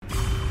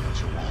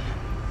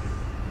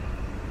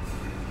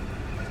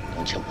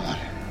Don't you want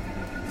it?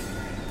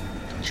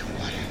 Don't you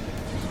want it?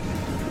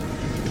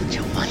 Don't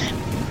you want it?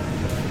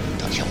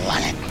 Don't you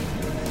want it?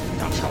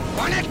 Don't you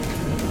want it?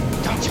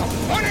 Don't you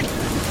want it?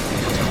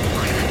 Don't you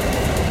want it?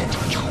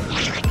 Don't you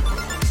want it?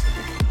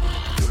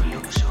 You're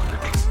losing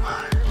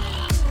one.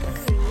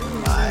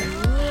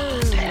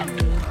 5, 10.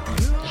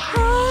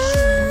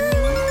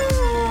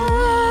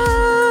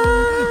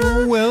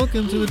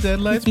 Welcome to the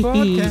Deadlights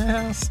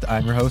podcast.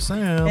 I'm your host,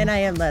 Sam. And I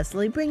am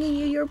Leslie, bringing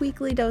you your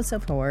weekly dose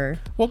of horror.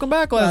 Welcome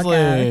back,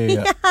 Leslie.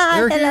 Yeah,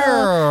 You're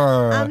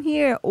hello. here. I'm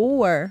here.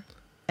 Or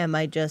am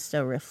I just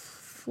a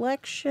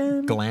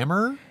reflection?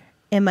 Glamour?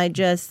 Am I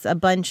just a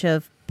bunch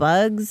of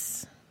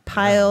bugs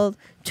piled,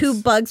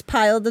 two bugs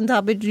piled on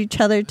top of each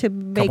other to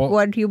make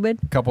one human?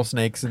 Couple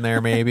snakes in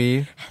there,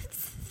 maybe.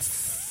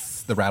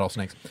 The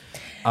rattlesnakes.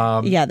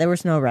 Yeah, there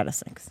was no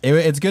rattlesnakes.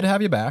 It's good to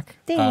have you back.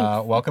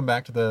 Thanks. Welcome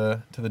back to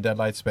the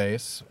Deadlight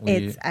space.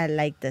 I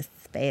like this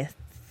space.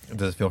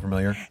 Does it feel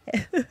familiar?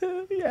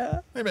 Yeah.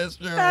 I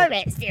missed you. I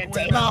missed your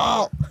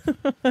table.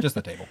 Just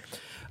the table.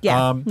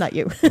 Yeah, not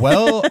you.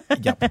 Well,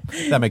 yep,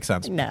 that makes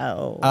sense.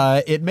 No.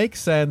 It makes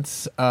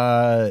sense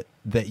that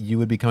you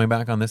would be coming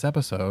back on this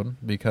episode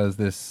because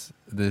this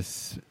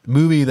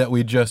movie that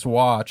we just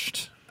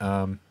watched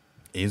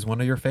is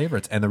one of your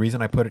favorites, and the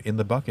reason I put it in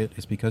the bucket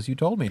is because you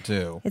told me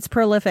to. It's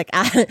prolific.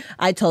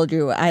 I told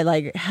you.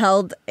 I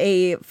held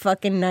a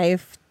fucking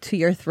knife to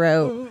your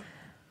throat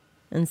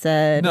and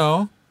said,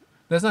 No,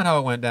 that's not how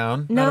it went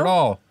down. No? Not at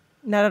all.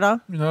 Not at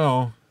all.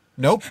 No.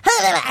 Nope.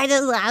 I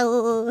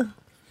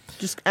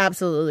just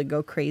absolutely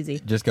go crazy.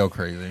 Just go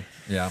crazy.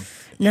 Yeah.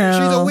 No.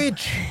 She's a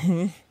witch.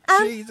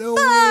 I'm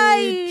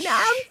fine.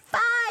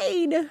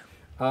 I'm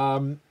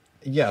fine.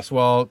 Yes,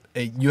 well,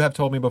 you have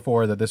told me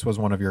before that this was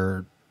one of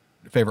your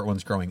favorite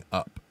ones growing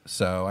up.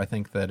 So I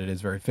think that it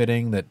is very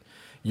fitting that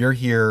you're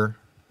here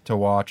to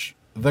watch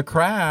The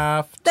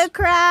Craft. The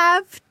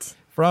Craft.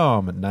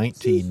 From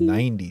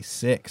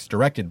 1996,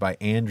 directed by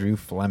Andrew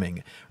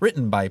Fleming,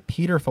 written by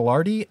Peter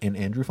Filardi and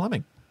Andrew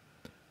Fleming.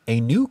 A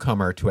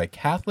newcomer to a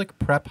Catholic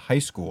prep high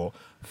school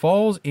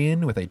falls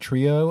in with a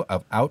trio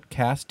of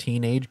outcast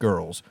teenage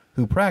girls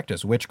who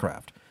practice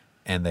witchcraft,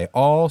 and they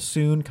all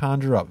soon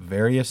conjure up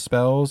various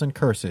spells and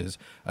curses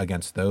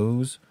against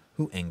those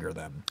who anger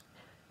them.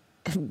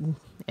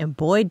 And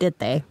boy, did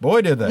they.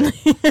 Boy, did they.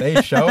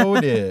 They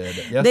sure did.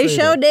 Yes, they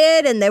sure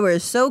did, and they were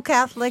so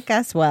Catholic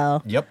as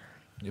well. Yep.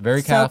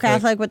 Very Catholic. So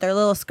Catholic with their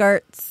little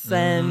skirts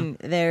and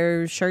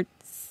their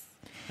shirts.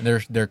 And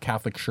their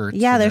Catholic shirts.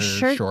 Yeah, and their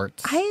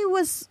shorts.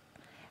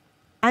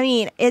 I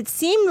mean, it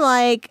seemed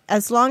like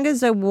as long as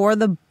they wore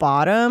the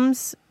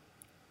bottoms,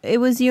 it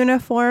was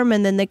uniform,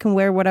 and then they can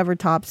wear whatever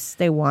tops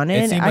they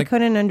wanted. I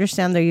couldn't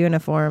understand their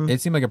uniform.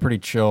 It seemed like a pretty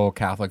chill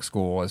Catholic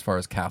school as far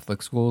as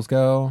Catholic schools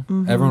go.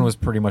 Mm-hmm. Everyone was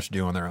pretty much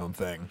doing their own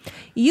thing.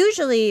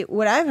 Usually,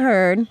 what I've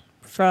heard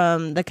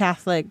from the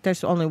Catholic,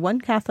 there's only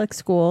one Catholic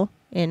school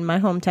in my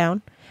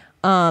hometown,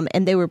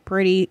 and they were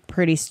pretty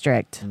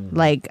strict. Mm-hmm.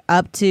 Like,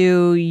 up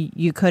to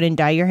you couldn't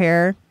dye your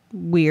hair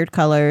weird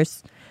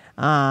colors,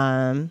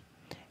 and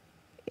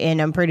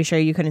I'm pretty sure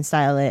you couldn't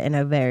style it in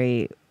a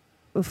very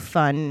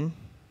fun,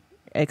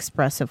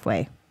 expressive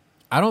way.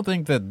 I don't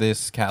think that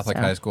this Catholic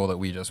high school that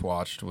we just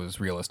watched was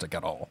realistic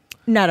at all.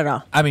 Not at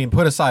all. I mean,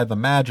 put aside the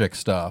magic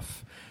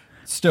stuff,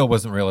 still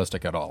wasn't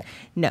realistic at all.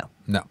 No.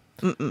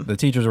 Mm-mm. The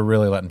teachers were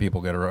really letting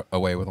people get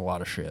away with a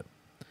lot of shit.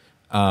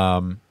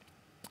 Yeah.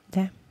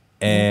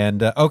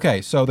 And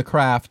okay, so The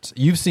Craft,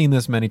 you've seen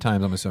this many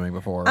times, I'm assuming,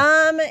 before.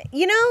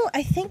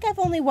 I think I've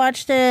only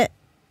watched it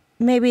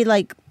maybe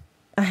like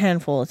a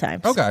handful of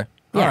times. Okay.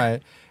 Yeah. All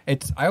right.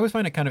 I always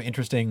find it kind of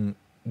interesting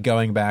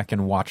going back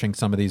and watching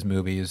some of these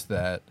movies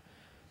that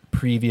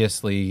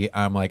previously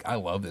I'm like, I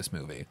love this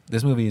movie.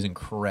 This movie is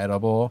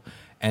incredible.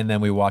 And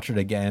then we watch it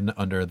again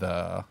under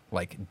the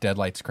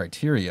Deadlights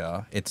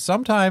criteria. It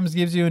sometimes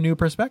gives you a new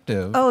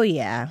perspective. Oh,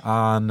 yeah.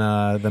 On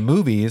the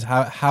movies.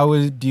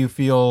 How do you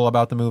feel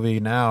about the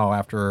movie now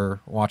after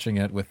watching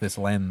it with this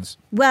lens?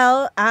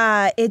 Well,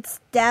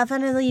 it's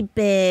definitely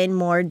been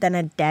more than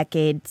a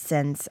decade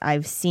since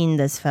I've seen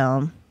this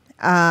film.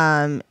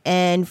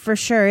 And for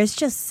sure, it's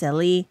just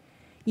silly.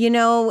 You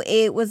know,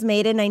 it was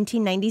made in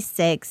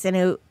 1996,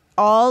 and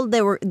all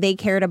they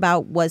cared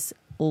about was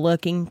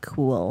looking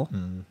cool.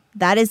 Mm.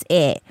 That is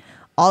it.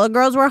 All the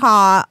girls were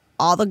hot.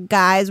 All the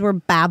guys were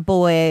bad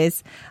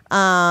boys.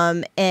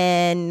 And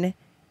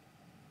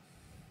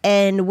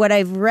what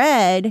I've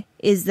read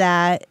is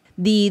that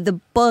the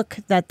book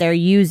that they're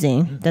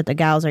using, that the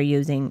gals are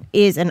using,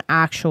 is an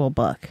actual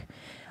book.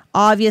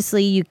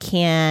 Obviously, you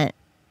can't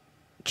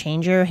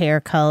change your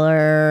hair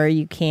color.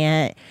 You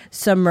can't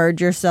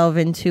submerge yourself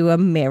into a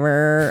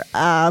mirror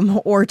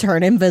or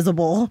turn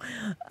invisible.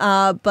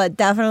 But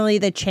definitely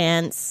the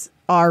chants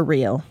are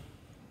real.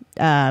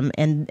 And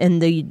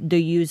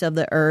the use of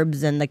the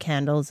herbs and the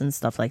candles and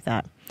stuff like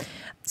that.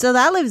 So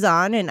that lives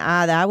on, and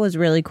that was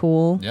really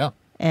cool. Yeah.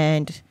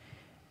 And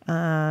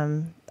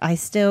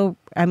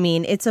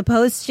it's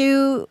supposed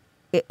to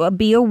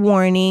be a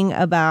warning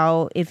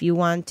about if you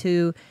want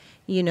to,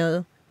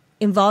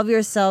 involve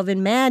yourself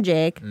in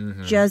magic,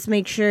 Mm-hmm. just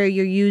make sure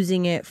you're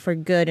using it for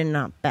good and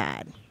not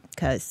bad.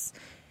 Because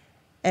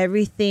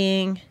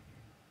everything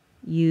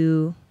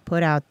you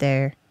put out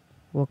there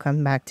will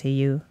come back to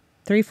you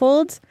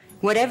threefold.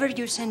 Whatever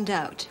you send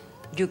out,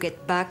 you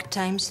get back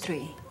times 3.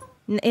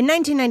 In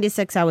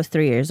 1996, I was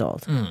 3 years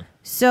old.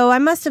 So I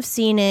must have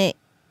seen it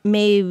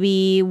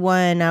maybe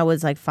when I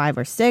was like 5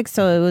 or 6.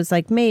 So it was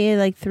like maybe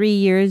like 3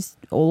 years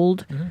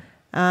old.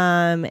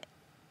 And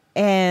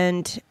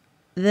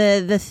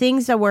the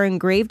things that were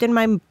engraved in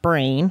my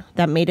brain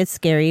that made it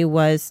scary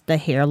was the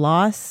hair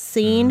loss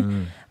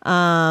scene,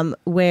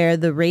 where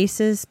the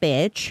racist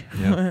bitch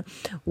Yeah.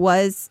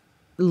 was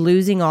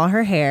losing all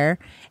her hair.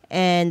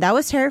 And that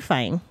was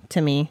terrifying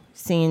to me,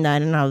 seeing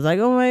that. And I was like,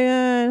 oh my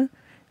God,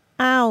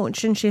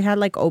 ouch. And she had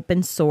like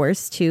open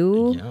sores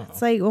too. Yeah.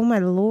 It's like, oh my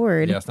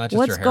Lord, Yeah, it's not just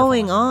what's your hair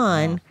going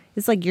falling out. on?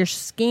 It's like your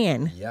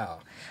skin. Yeah.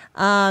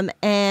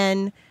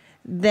 And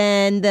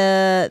then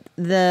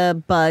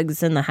the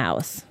bugs in the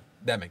house.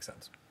 That makes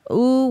sense.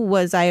 Ooh,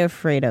 was I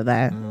afraid of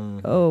that?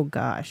 Oh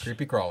gosh.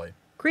 Creepy crawly.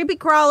 Creepy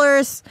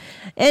crawlers.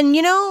 And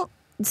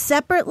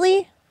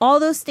separately, all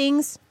those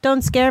things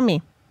don't scare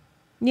me.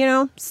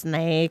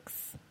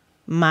 Snakes,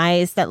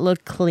 mice that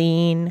look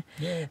clean.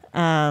 Yeah.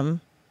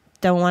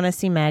 Don't want to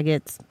see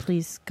maggots.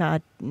 Please,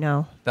 God,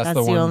 no. That's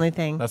the one. only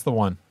thing. That's the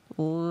one.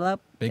 Yup.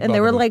 Big And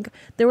they were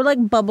bugaboo.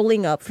 like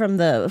bubbling up from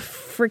the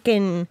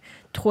freaking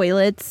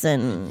toilets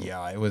and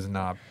Yeah, it was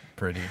not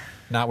pretty.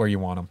 Not where you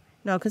want them.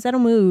 no, because they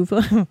don't move.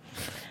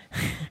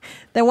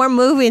 They weren't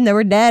moving. They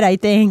were dead, I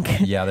think.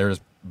 Yeah, they're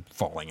just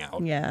falling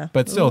out. Yeah.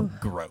 But still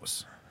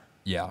gross.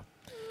 Yeah.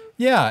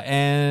 Yeah,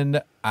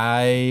 and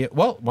why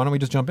don't we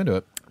just jump into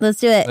it? Let's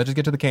do it. Let's just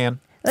get to the can.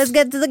 Let's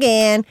get to the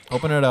can.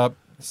 Open it up,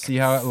 see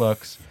how it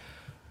looks.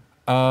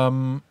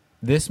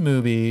 This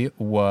movie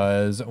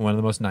was one of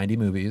the most 90s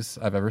movies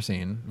I've ever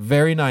seen.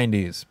 Very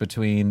 90s,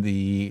 between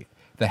the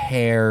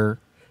hair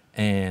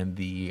and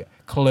the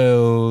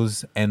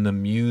clothes and the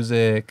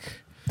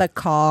music, The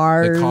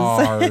cars. the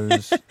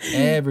cars.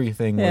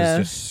 Everything was Yeah.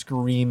 just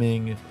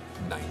screaming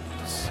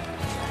 90s.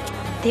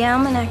 The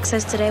almanac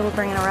says today will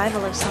bring an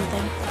arrival of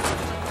something.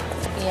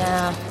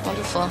 Yeah,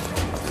 wonderful.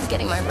 I'm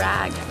getting my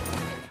rag.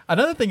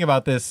 Another thing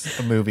about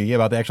this movie,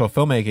 about the actual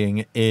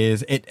filmmaking,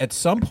 is it at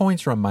some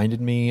points reminded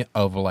me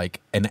of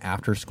like an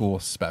after-school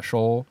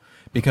special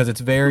because it's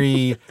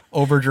very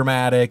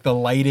overdramatic. The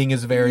lighting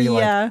is very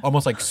Yeah. like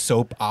almost like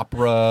soap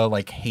opera,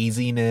 like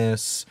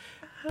haziness.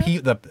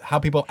 How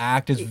people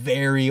act is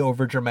very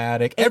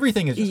overdramatic.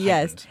 Everything is just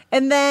Yes. heightened.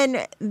 And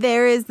then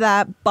there is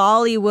that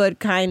Bollywood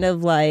kind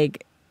of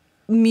like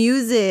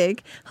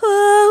music.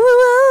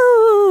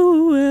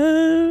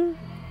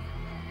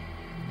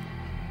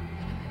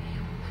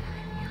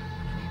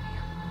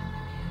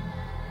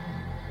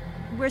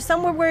 We're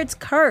somewhere where it's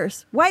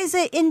cursed. Why is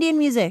it Indian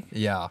music?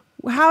 Yeah.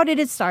 How did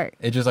it start?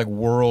 It's just like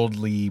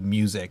worldly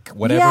music.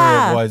 Whatever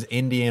Yeah. it was,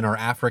 Indian or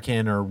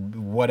African or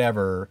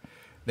whatever,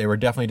 they were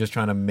definitely just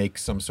trying to make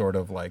some sort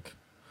of like,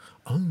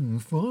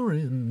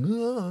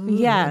 foreign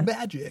Yeah.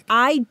 magic.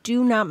 I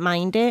do not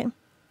mind it.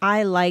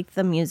 I like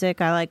the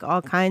music. I like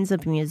all kinds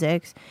of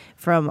music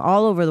from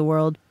all over the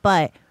world.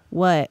 But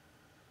what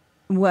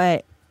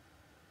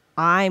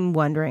I'm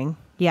wondering,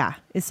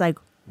 it's like,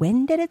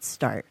 when did it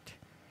start?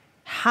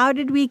 How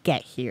did we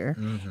get here?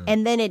 Mm-hmm.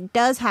 And then it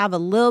does have a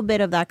little bit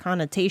of that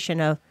connotation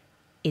of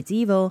it's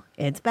evil,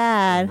 it's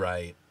bad.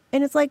 Right.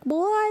 And it's like,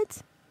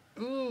 what?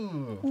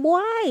 Ooh.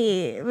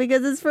 Why?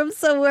 Because it's from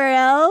somewhere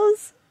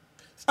else?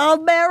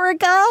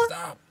 America?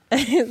 Stop.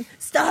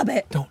 Stop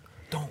it. Don't.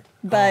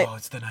 But-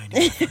 it's the 90s.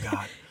 I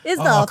forgot. It's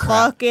Oh, the crap.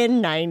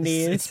 fucking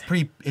 90s.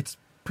 It's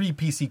pre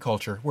PC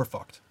culture. We're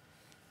fucked.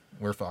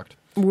 We're fucked.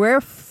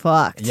 We're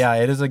fucked. Yeah,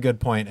 it is a good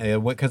point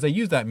because they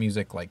use that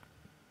music like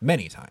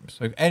many times.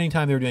 Like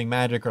anytime they were doing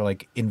magic or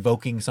like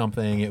invoking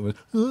something, it was.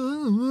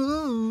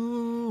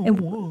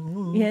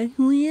 Yeah.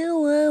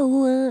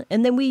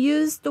 And then we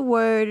used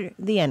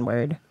the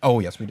N-word. Oh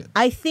yes, we did.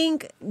 I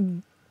think,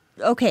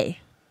 okay,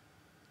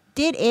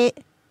 did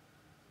it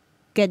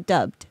get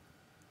dubbed?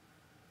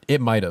 It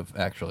might have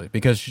actually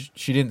because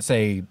she didn't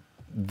say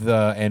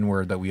the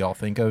N-word that we all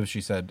think of.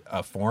 She said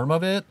a form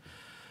of it,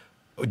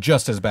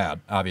 just as bad,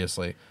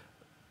 obviously.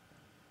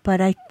 But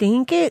I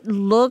think it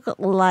looked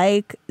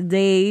like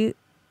they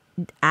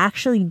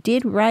actually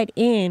did write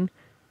in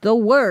the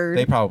word.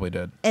 They probably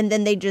did. And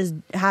then they just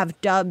have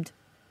dubbed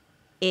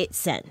it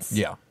since.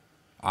 Yeah.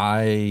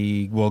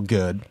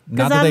 Good. 'Cause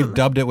Not that they've I'm-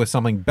 dubbed it with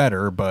something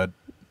better, but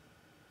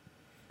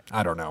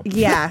I don't know.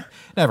 Yeah.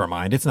 Never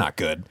mind. It's not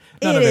good.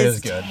 None It of it is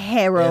is good.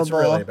 terrible. It's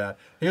really bad.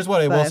 Here's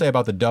what I will But- say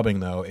about the dubbing,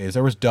 though, is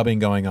there was dubbing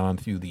going on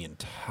through the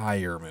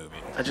entire movie.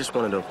 I just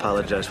wanted to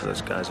apologize for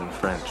those guys in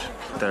French.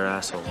 They're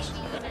assholes.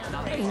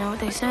 You know what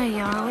they say, you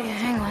are what you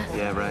hang with.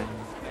 Yeah, right?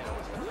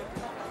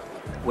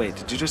 Wait,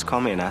 did you just call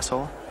me an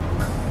asshole?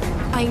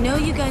 I know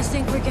you guys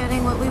think we're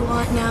getting what we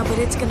want now, but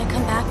it's gonna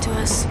come back to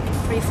us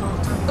threefold.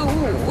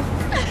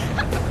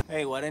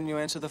 Hey, why didn't you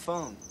answer the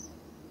phone?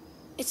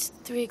 It's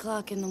 3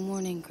 o'clock in the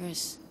morning,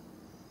 Chris.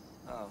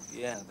 Oh,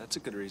 yeah, that's a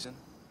good reason.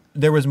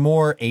 there was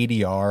more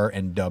ADR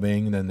and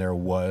dubbing than there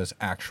was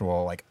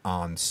actual like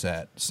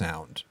on-set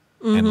sound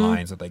and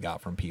lines that they got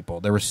from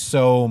people. There was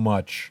so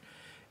much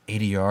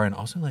ADR, and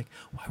also like,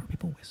 why were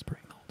people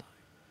whispering the whole time?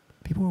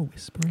 People were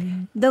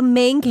whispering. The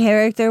main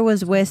character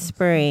was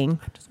whispering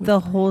the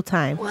whole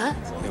time. What?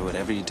 Hey,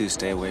 whatever you do,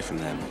 stay away from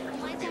them.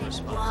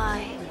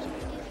 Why?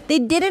 They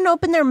didn't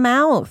open their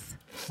mouth.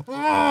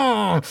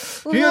 Oh,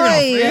 you're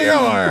Right. gonna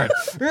feel it.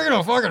 You're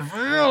gonna fucking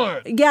feel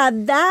it. Yeah,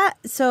 that.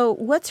 So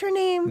what's her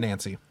name?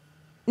 Nancy.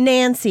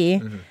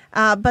 Nancy.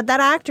 But that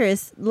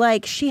actress,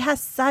 like, she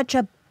has such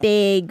a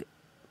big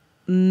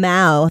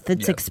mouth.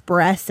 It's Yeah.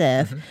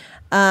 expressive.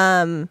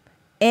 And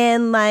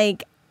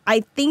like,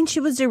 I think she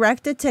was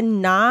directed to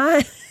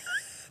not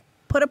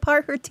put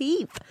apart her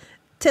teeth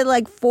to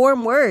like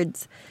form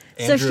words.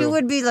 So she Andrew-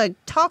 would be like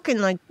talking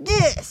like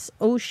this.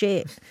 Oh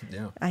shit.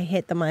 Yeah. I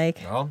hit the mic.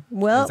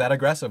 Well, is that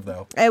aggressive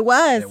though? It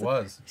was. It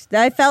was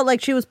I felt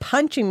like she was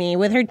punching me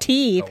with her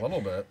teeth. a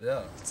little bit.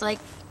 Yeah. It's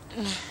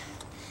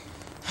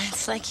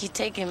like you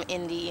take him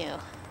into you.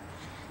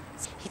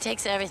 He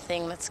takes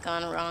everything that's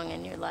gone wrong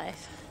in your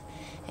life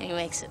and he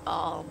makes it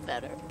all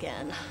better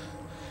again.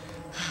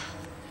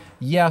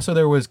 Yeah, so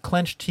there was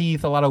clenched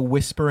teeth, a lot of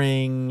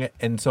whispering,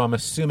 and so I'm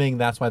assuming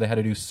that's why they had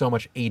to do so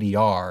much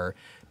ADR,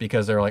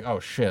 because they're like, oh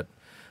shit,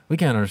 we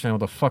can't understand what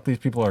the fuck these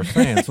people are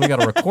saying, so we got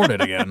to record it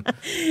again.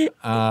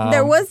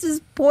 There was this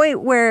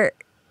point where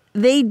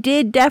they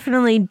did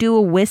definitely do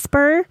a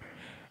whisper,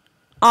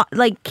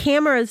 like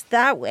cameras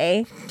that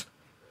way,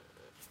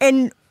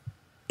 and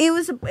it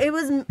was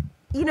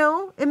you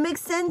know, it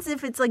makes sense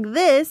if it's like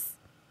this.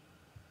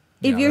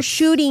 If Yeah, you're that's-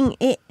 shooting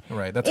it,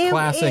 Right, that's It-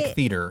 classic it-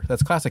 theater.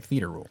 That's classic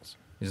theater rules.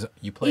 Is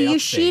you play you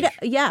upstage.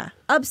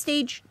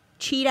 upstage,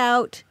 cheat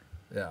out,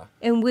 Yeah.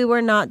 and we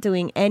were not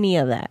doing any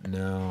of that.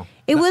 No.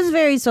 It was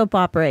very soap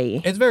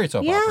opera-y. It's very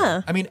soap opera.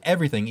 Yeah. I mean,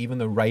 everything, even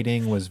the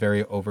writing was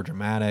very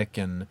overdramatic,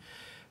 and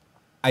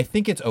I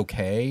think it's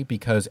okay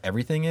because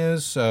everything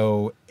is,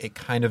 so it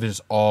kind of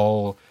is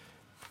all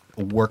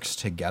works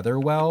together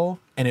well,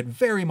 and it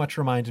very much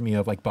reminds me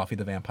of like Buffy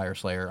the Vampire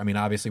Slayer. I mean,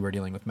 obviously we're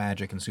dealing with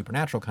magic and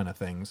supernatural kind of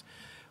things,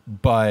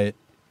 but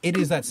it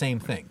is that same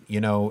thing.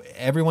 You know,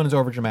 everyone is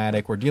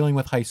overdramatic. We're dealing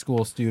with high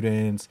school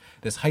students.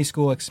 This high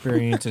school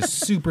experience is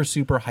super,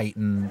 super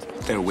heightened.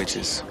 They're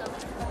witches.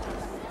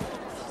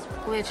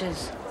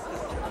 Witches.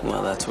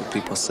 Well, that's what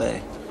people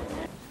say.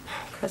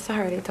 Chris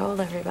already told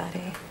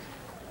everybody.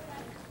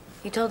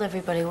 You told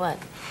everybody what?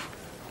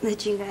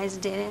 That you guys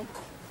did it.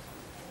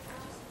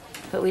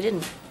 But we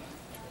didn't.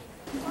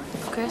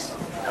 Chris?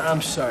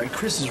 I'm sorry,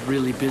 Chris is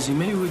really busy.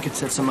 Maybe we could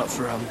set some up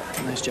for a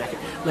nice jacket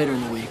later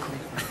in the week.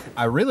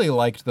 I really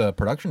liked the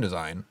production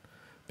design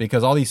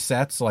because all these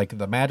sets, like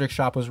the magic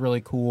shop was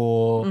really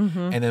cool.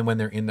 And then when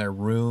they're in their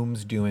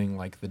rooms doing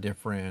like the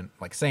different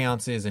like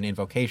seances and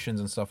invocations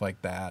and stuff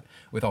like that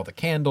with all the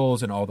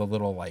candles and all the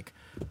little like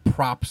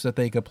props that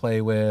they could play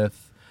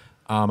with.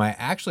 I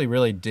actually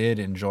really did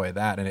enjoy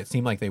that. And it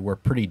seemed like they were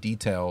pretty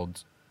detail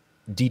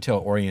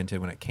oriented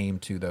when it came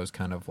to those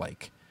kind of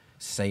like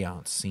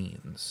seance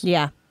scenes,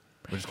 Yeah.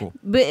 which is cool.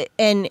 But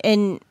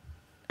and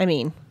I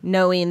mean,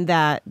 knowing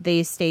that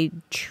they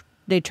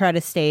they try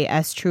to stay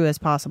as true as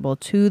possible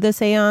to the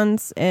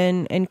seance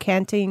and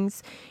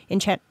incantings,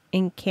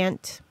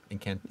 incantations.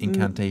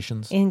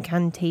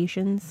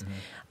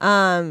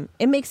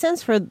 It makes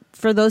sense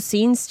for those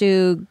scenes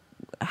to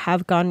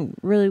have gone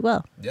really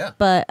well. Yeah.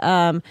 But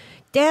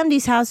damn,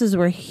 these houses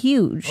were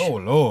huge. Oh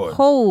Lord.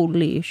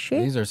 Holy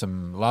shit. These are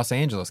some Los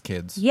Angeles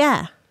kids.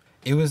 Yeah.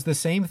 It was the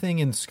same thing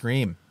in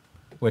Scream,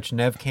 which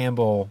Nev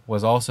Campbell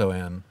was also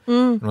in,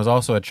 and was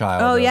also a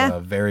child Oh, of yeah. a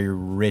very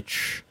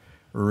rich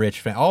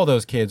family. All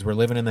those kids were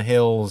living in the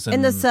hills. And,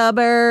 In the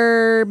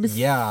suburbs.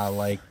 Yeah,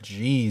 like,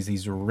 geez,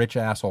 these rich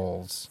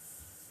assholes.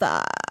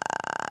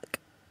 Fuck.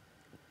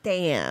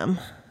 Damn.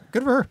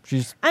 Good for her.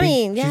 She's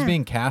yeah.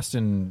 being cast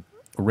in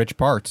rich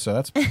parts, so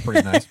that's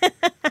pretty nice.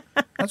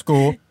 That's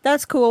cool.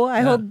 That's cool. I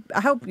Yeah.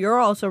 hope you're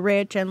also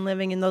rich and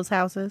living in those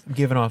houses.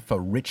 Giving off a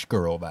rich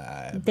girl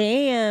vibe.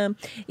 Damn.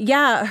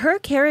 Yeah, her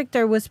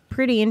character was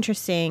pretty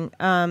interesting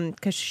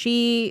because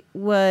she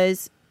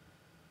was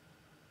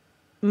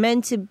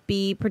meant to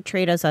be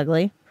portrayed as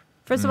ugly.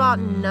 First of all,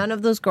 none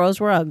of those girls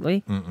were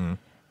ugly.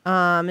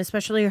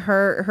 Especially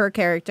her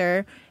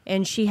character,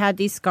 and she had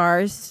these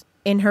scars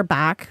in her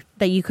back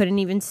that you couldn't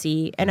even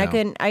see. And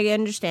No. I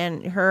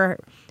understand her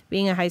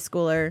being a high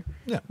schooler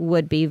Yeah.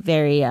 would be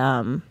very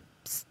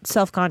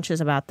self-conscious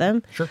about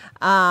them. Sure.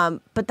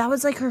 But that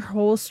was like her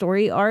whole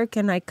story arc,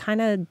 and I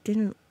kind of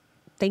didn't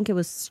think it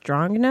was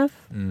strong enough.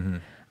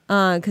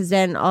 Because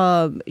then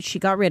she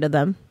got rid of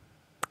them,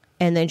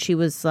 and then she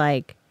was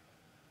like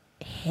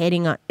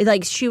hitting on,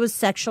 like she was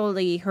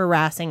sexually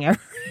harassing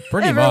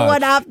Pretty everyone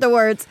much.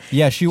 afterwards.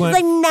 Yeah, she She's went,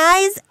 like,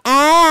 nice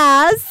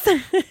ass.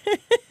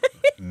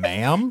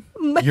 ma'am,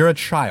 you're a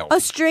child. A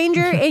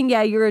stranger, and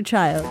yeah, you're a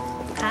child.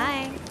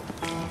 Hi.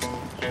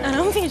 I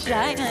don't be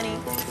shy, honey.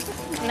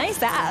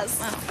 Nice ass.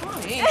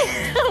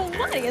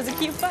 Why? It's a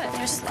cute butt.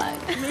 You're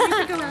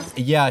slut.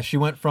 Yeah, she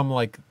went from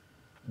like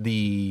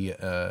the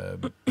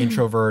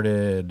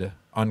introverted,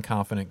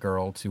 unconfident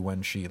girl to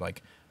when she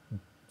like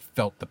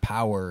felt the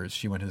powers,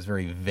 she went to this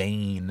very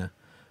vain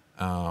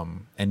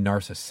and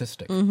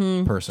narcissistic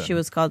person. She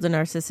was called a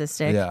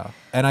narcissistic. Yeah.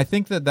 And I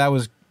think that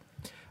was,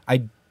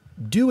 I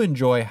do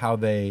enjoy how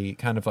they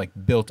kind of like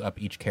built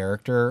up each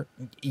character.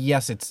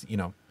 Yes, it's, you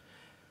know,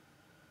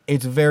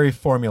 it's very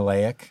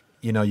formulaic.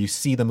 You know, you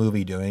see the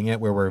movie doing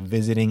it where we're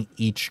visiting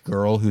each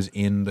girl who's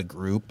in the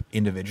group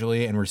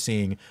individually and we're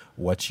seeing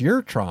what's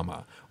your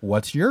trauma?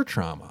 What's your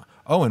trauma?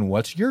 Oh, and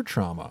what's your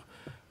trauma?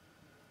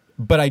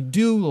 But I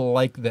do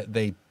like that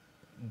they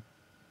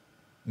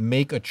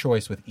make a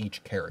choice with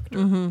each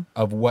character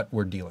of what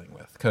we're dealing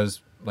with.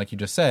 Because, like you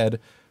just said,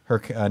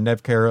 her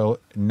Nev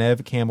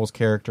Campbell's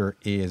character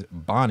is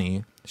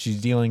Bonnie.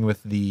 She's dealing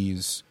with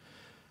these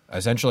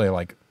essentially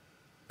like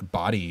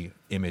body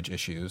image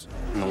issues.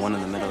 And the one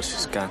in the middle,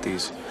 she's got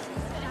these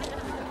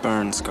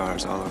burn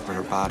scars all over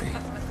her body.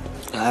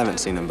 I haven't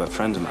seen them, but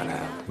friends of mine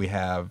have. We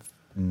have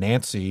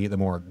Nancy, the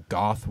more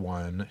goth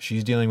one.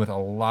 She's dealing with a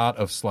lot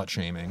of slut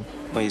shaming.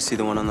 Well, you see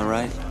the one on the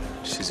right?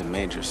 She's a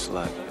major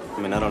slut. I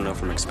mean, I don't know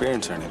from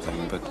experience or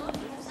anything, but...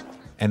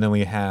 And then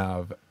we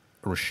have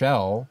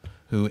Rochelle,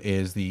 who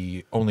is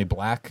the only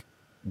black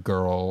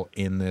girl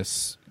in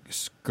this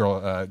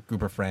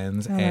group of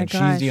friends, and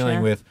she's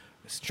dealing with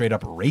straight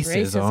up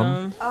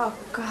racism. Oh,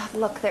 God,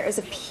 look, there is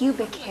a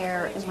pubic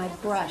hair in my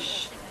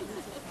brush.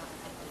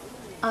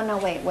 Oh, no,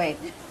 wait.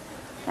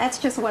 That's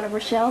just one of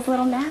Rochelle's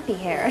little nappy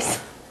hairs.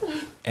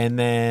 And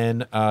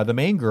then the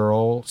main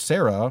girl,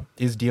 Sarah,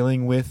 is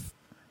dealing with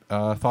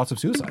thoughts of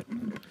suicide.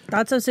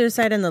 Thoughts of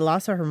suicide and the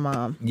loss of her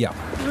mom. Yeah.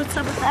 What's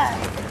up with that?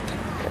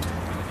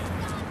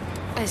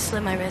 I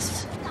slit my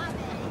wrist.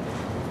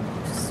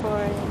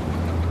 Sorry.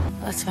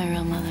 That's my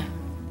real mother.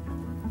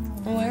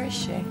 Where is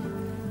she?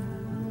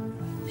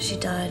 She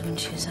died when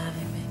she was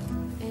having me.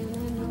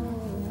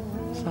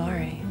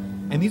 Sorry.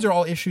 And these are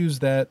all issues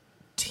that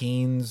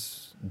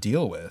teens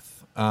deal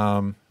with.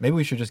 Maybe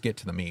we should just get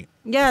to the meat.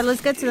 Yeah,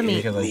 let's get to the meat.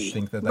 Because I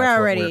think that's we're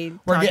already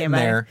we're talking getting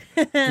about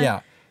there.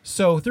 Yeah.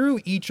 So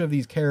through each of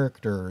these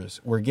characters,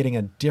 we're getting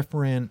a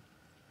different,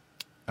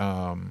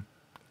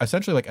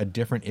 essentially like a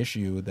different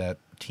issue that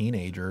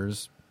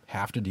teenagers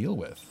have to deal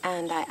with.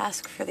 And I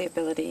ask for the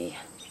ability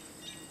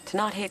to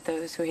not hate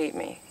those who hate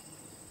me,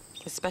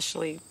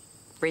 especially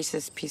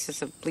racist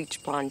pieces of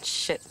bleach blonde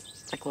shit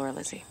like Laura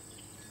Lizzie.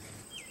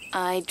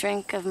 I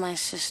drink of my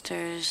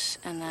sisters,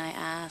 and I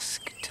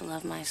ask to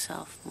love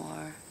myself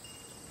more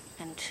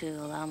and to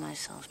allow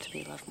myself to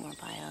be loved more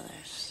by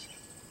others.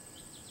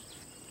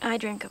 I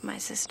drink of my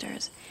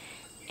sisters,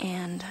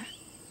 and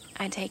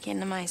I take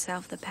into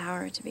myself the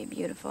power to be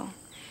beautiful,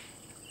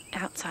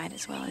 outside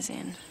as well as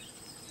in.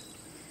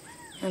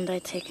 And I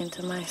take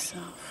into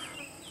myself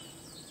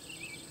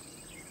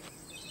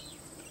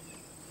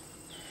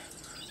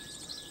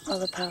all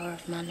the power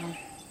of Manon.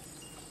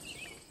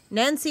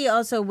 Nancy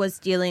also was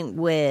dealing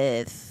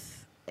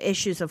with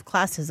issues of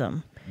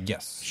classism.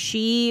 Yes.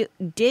 She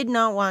did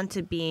not want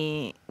to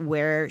be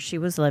where she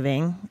was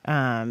living.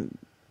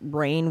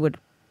 Rain would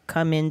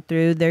come in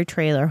through their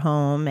trailer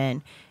home,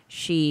 and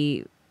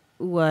she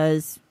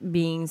was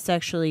being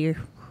sexually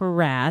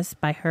harassed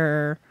by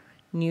her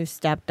new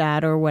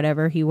stepdad or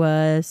whatever he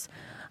was.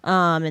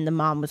 And the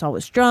mom was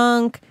always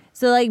drunk.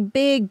 So, like,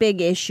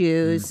 big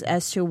issues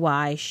as to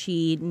why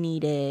she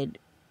needed...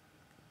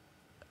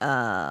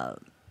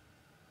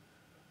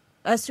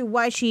 as to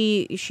why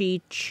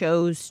she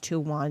chose to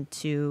want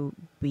to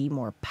be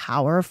more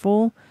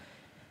powerful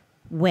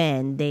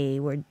when they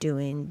were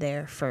doing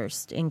their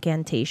first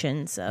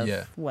incantations of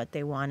what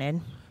they wanted.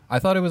 I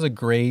thought it was a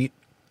great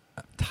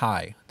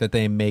tie that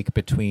they make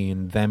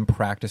between them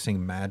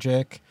practicing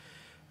magic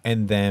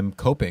and them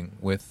coping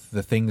with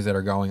the things that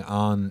are going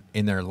on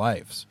in their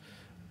lives.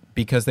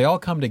 Because they all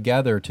come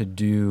together to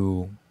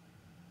do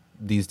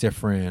these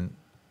different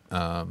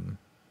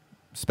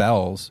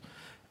spells.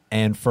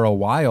 And for a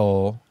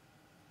while,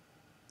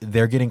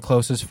 they're getting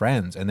close as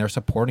friends, and they're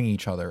supporting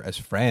each other as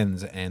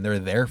friends, and they're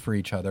there for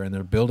each other, and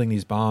they're building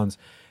these bonds,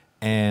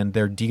 and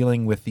they're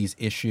dealing with these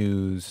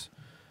issues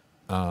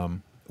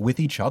with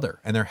each other,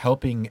 and they're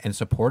helping and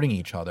supporting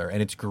each other.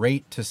 And it's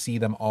great to see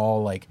them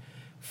all like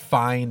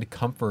find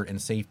comfort and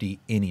safety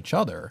in each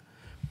other.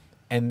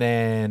 And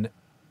then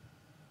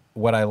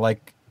what I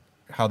like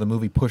how the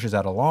movie pushes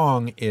that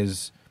along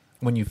is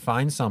when you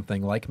find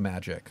something like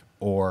magic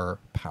or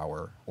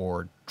power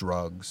or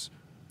drugs,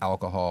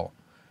 alcohol,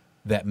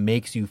 that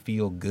makes you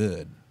feel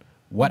good,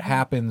 what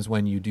happens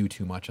when you do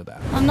too much of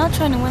that? I'm not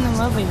trying to win them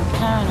over, you're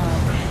paranoid.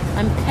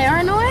 I'm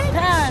paranoid?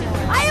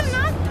 Paranoid. I am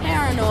not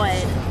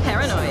paranoid.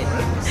 Paranoid.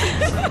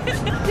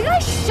 Will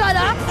you shut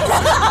up?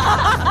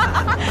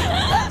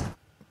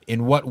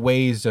 In what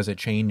ways does it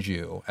change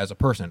you as a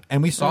person?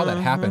 And we saw that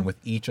happen with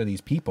each of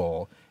these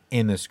people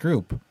in this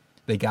group.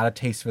 They got a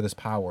taste for this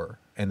power,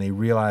 and they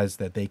realized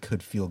that they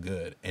could feel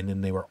good. And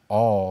then they were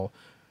all,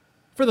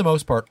 for the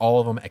most part, all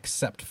of them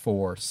except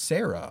for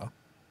Sarah,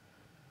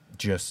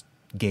 just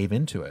gave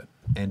into it.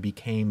 and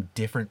became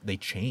different. They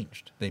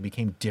changed. They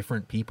became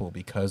different people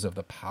because of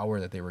the power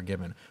that they were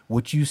given,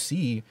 which you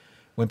see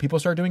when people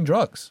start doing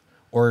drugs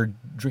or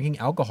drinking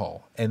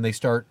alcohol and they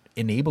start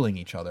enabling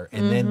each other,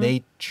 and then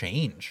they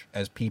change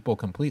as people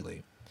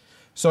completely.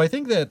 So I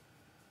think that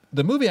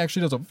the movie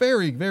actually does a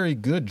very, very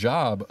good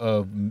job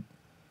of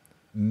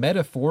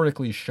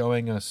metaphorically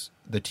showing us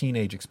the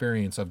teenage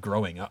experience of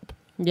growing up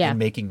and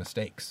making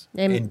mistakes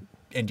and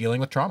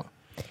dealing with trauma.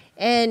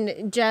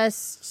 And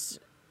just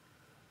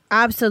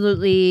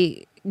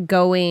absolutely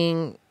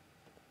going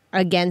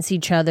against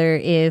each other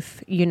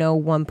if, you know,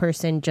 one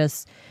person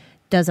just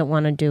doesn't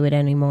want to do it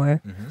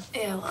anymore.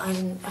 Yeah, well, I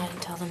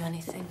didn't tell them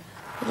anything.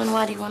 Well, then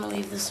why do you want to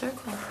leave the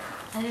circle?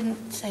 I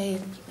didn't say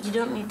it. You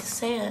don't need to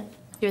say it.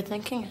 You're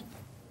thinking it.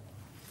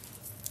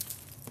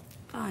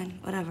 Fine,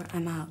 whatever,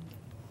 I'm out.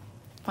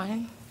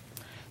 Fine?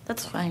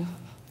 That's fine.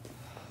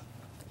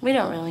 We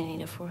don't really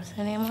need a fourth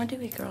anymore, do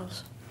we,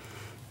 girls?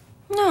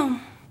 No.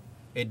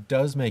 It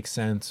does make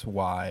sense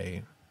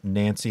why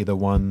Nancy, the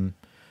one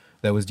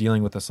that was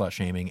dealing with the slut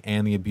shaming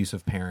and the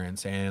abusive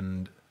parents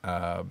and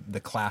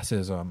the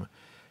classism,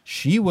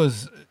 she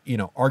was, you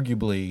know,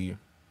 arguably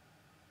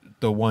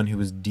the one who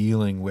was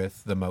dealing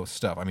with the most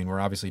stuff. I mean, we're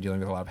obviously dealing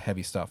with a lot of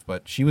heavy stuff,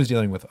 but she was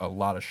dealing with a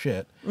lot of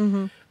shit.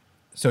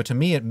 So to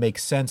me, it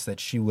makes sense that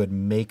she would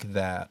make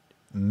that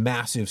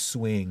massive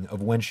swing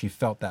of when she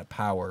felt that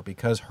power,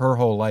 because her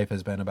whole life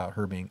has been about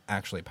her being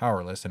actually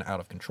powerless and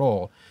out of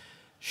control.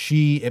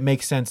 It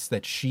makes sense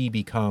that she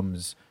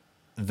becomes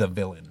the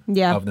villain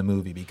of the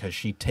movie, because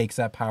she takes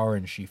that power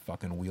and she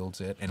fucking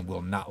wields it and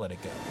will not let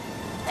it go.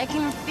 I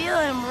can feel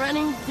him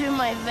running through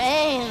my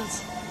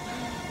veins.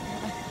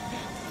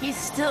 He's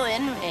still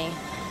in me.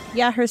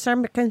 Yeah, her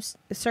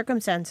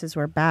circumstances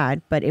were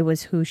bad, but it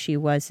was who she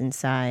was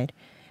inside,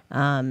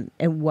 and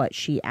what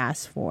she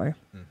asked for,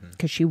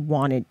 because she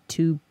wanted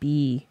to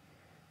be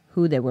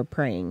who they were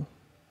praying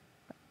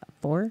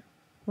for.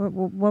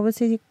 What was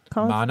he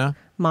called?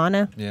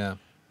 Mana. Yeah.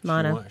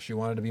 Mana. She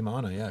wanted to be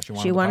Mana. Yeah.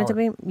 She wanted to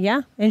be.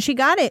 Yeah, and she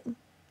got it.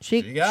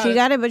 She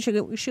got it, but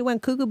she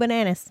went cuckoo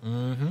bananas.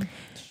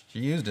 She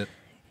used it.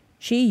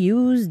 She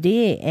used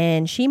it,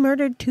 and she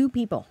murdered 2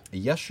 people.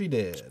 Yes, she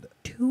did.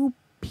 2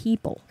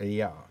 people.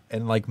 Yeah,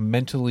 and like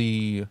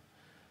mentally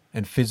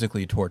and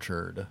physically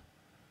tortured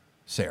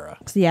Sarah.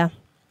 Yeah.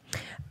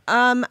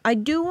 I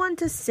do want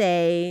to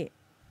say,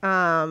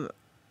 go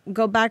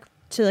back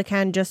to the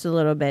can just a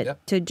little bit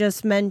to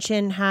just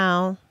mention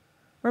how,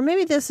 or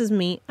maybe this is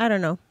me, I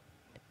don't know,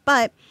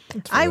 but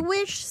I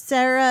wish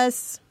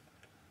Sarah's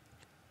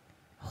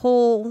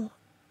whole,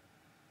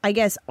 I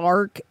guess,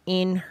 arc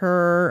in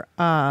her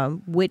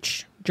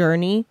witch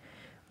journey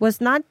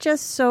was not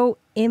just so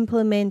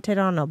implemented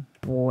on a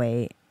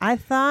boy. I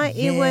thought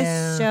it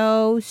was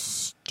so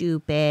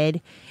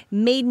stupid.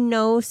 Made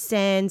no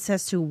sense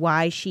as to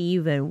why she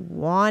even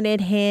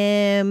wanted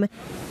him.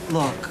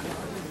 Look,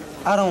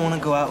 I don't want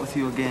to go out with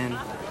you again,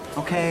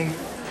 okay?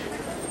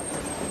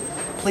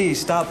 Please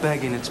stop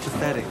begging, it's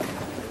pathetic.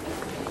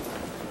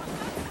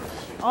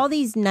 All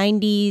these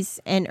 90s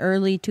and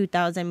early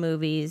 2000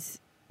 movies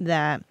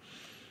that,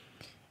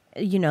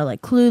 you know,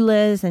 like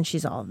Clueless and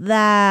She's All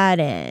That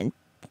and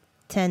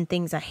 10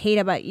 Things I Hate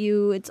About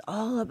You. It's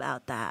all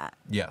about that.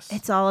 Yes.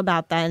 It's all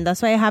about that. And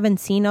that's why I haven't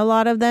seen a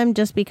lot of them,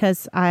 just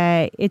because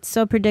it's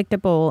so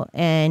predictable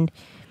and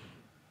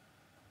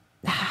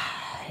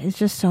it's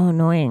just so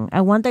annoying.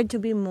 I want there to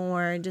be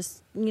more,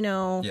 just, you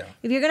know,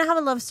 if you're going to have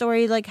a love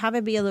story, like have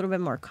it be a little bit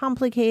more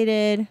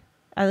complicated,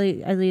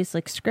 at least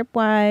like script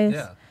wise.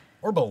 Yeah.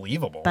 Or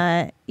believable.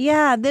 But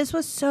yeah, this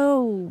was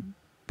so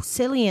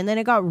silly, and then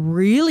it got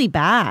really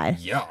bad.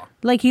 Yeah.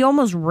 Like he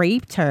almost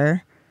raped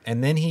her.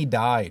 And then he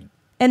died.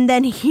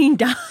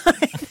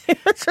 It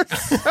was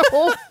just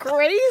so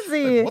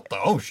crazy. What the?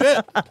 Oh,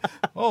 shit.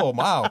 Oh,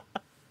 wow.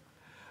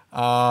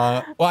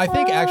 Well, I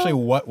think actually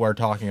what we're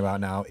talking about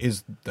now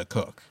is the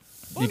cook,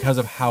 because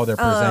of how they're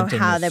presenting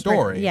the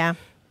story. Yeah.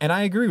 And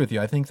I agree with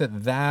you. I think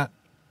that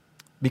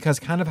because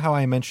kind of how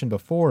I mentioned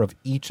before of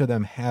each of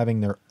them having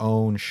their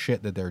own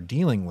shit that they're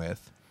dealing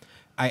with,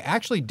 I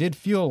actually did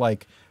feel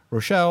like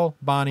Rochelle,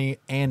 Bonnie,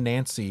 and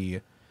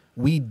Nancy,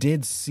 we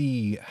did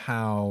see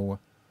how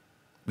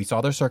we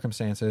saw their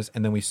circumstances,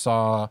 and then we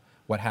saw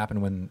what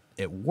happened when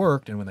it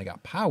worked and when they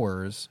got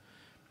powers,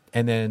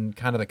 and then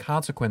kind of the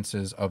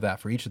consequences of that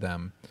for each of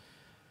them.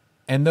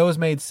 And those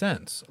made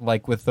sense.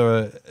 Like with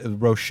the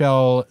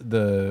Rochelle,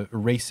 the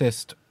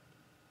racist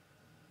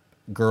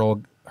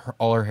girl,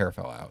 all her hair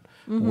fell out.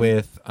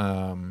 With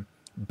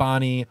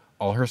Bonnie,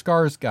 all her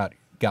scars got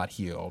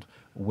healed.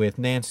 With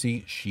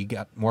Nancy, she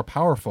got more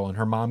powerful and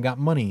her mom got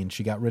money and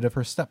she got rid of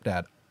her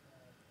stepdad.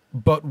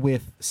 But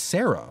with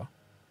Sarah,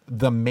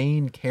 the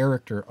main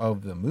character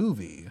of the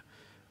movie,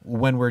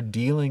 when we're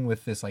dealing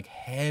with this like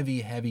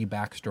heavy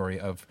backstory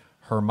of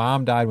her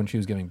mom died when she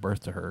was giving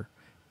birth to her,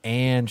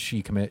 and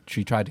she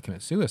tried to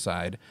commit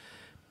suicide,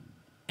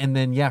 and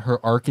then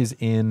her arc is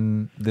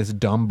in this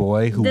dumb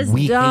boy who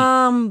we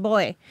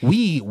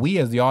hate. We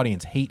as the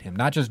audience hate him,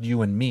 not just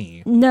you and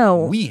me.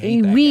 No, we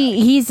hate that guy.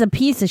 He's a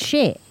piece of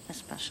shit.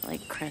 especially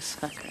Chris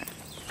Hooker.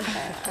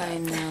 I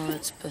know,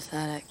 it's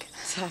pathetic.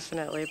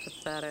 Definitely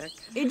pathetic.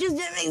 It just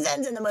didn't make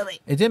sense in the movie.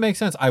 It did make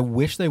sense. I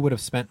wish they would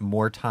have spent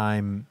more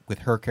time with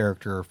her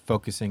character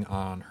focusing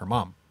on her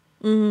mom.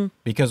 Mm-hmm.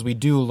 Because we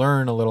do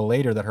learn a little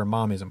later that her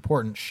mom is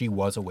important. She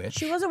was a witch.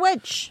 She was a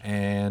witch.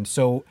 And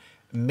so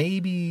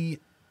maybe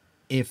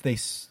if they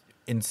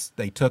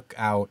took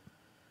out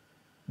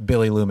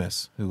Billy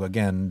Loomis, who,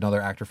 again,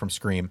 another actor from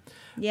Scream.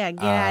 Yeah,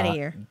 get out of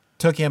here.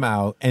 Took him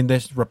out and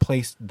just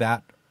replaced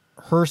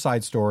her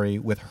side story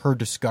with her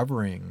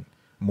discovering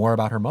more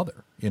about her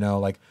mother. You know,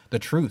 like the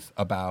truth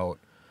about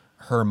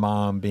her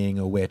mom being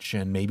a witch,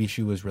 and maybe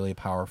she was really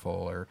powerful,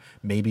 or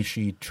maybe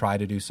she tried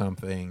to do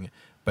something,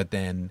 but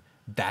then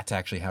that's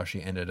actually how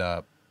she ended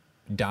up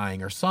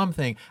dying or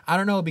something. I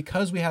don't know,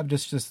 because we have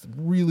just this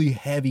really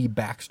heavy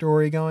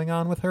backstory going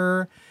on with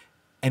her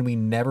and we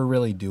never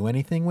really do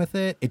anything with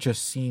it. It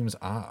just seems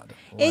odd.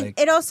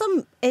 It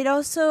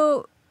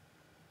also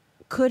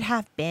could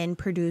have been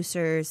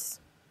producers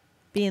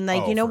being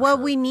like, you know what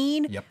we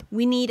need? Yep.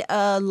 We need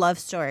a love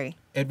story.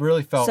 It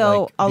really felt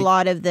so like... a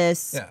lot of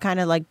this kind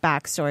of like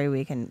backstory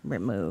we can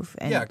remove.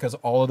 And yeah, because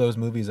all of those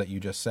movies that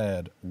you just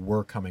said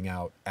were coming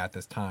out at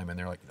this time, and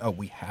they're like, oh,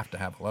 we have to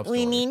have a love story.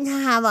 we need to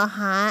have a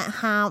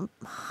hot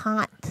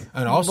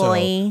And also,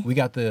 boy. we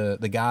got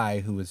the guy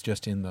who was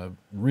just in the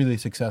really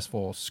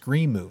successful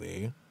Scream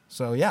movie.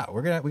 So yeah,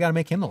 we got to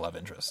make him the love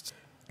interest.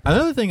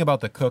 Another thing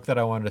about The Cook that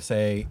I wanted to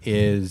say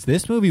is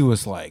this movie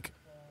was like,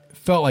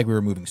 felt like we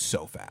were moving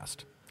so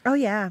fast. Oh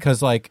yeah.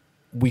 Because like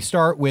we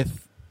start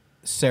with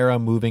Sarah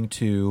moving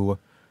to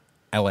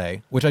LA,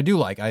 which I do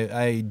like.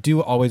 I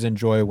do always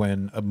enjoy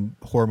when a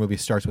horror movie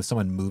starts with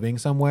someone moving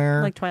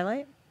somewhere. Like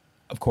Twilight?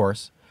 Of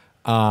course.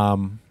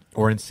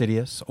 Or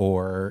Insidious,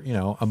 or, you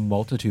know, a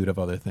multitude of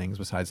other things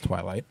besides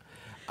Twilight.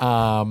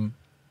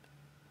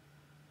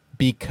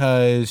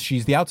 Because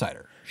she's the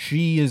outsider.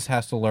 She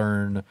has to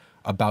learn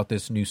about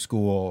this new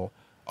school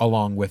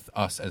along with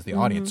us as the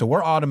audience. So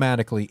we're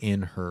automatically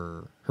in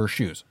her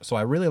shoes. So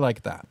I really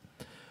like that.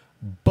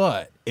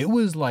 But it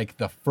was like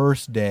the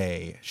first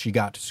day she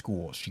got to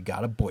school, she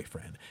got a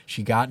boyfriend,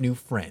 she got new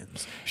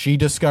friends, she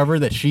discovered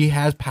that she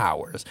has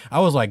powers. I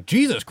was like,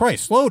 Jesus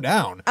Christ, slow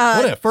down.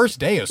 What a first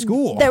day of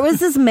school. There was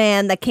this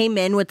man that came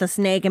in with a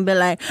snake and be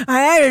like, I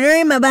had a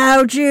dream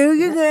about you.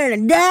 You're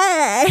going to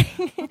die.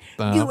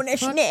 You and a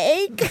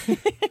snake.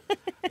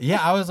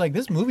 Yeah, I was like,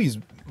 this movie's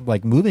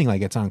like moving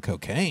like it's on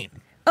cocaine.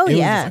 Oh, It was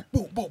yeah. just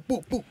like, boop, boop,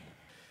 boop, boop.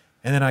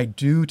 And then I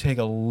do take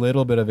a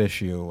little bit of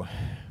issue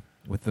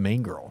with the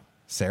main girl.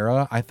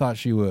 Sarah, I thought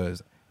she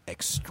was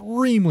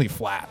extremely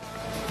flat.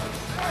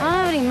 I don't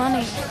have any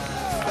money.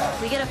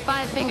 We get a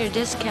 5-finger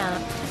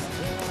discount.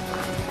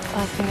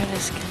 5-finger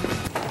discount.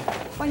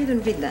 Why you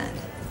don't read that?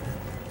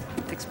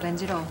 It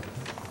explains it all.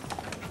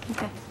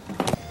 Okay.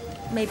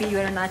 Maybe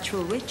you're a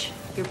natural witch.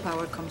 Your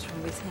power comes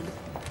from within.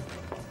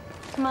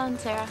 Come on,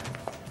 Sarah.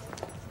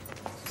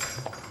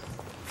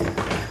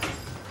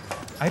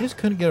 I just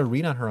couldn't get a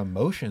read on her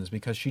emotions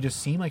because she just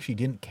seemed like she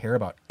didn't care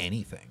about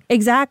anything.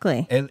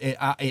 Exactly.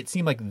 It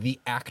seemed like the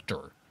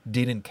actor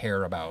didn't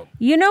care about.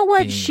 You know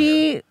what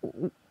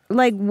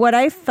what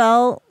I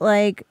felt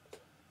like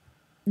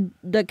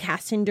the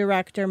casting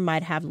director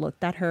might have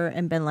looked at her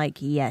and been like,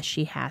 yes,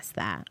 she has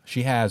that.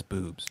 She has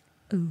boobs.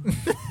 Ooh.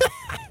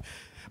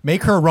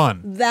 Make her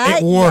run.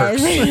 That it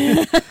works.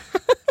 yes.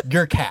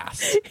 You're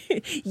cast.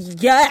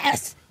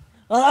 Yes.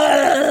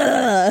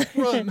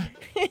 Run.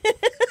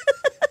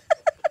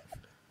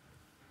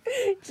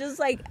 Just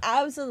like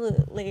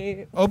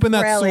absolutely. Open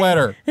that thrilling.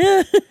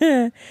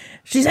 sweater.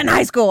 She's in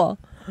high school.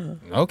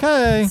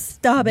 Okay.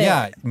 Stop it.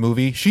 Yeah,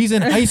 movie. She's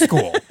in high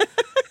school.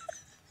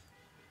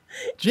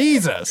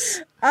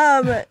 Jesus.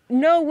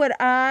 No, what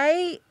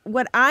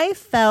I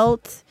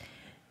felt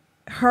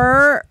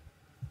her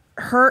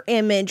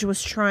image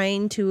was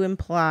trying to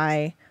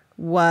imply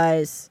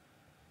was,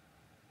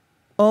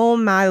 oh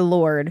my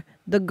Lord,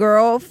 the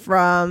girl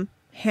from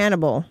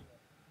Hannibal,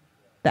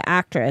 the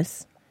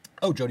actress.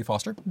 Oh, Jodie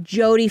Foster?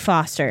 Jodie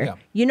Foster. Yeah.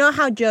 You know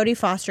how Jodie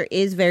Foster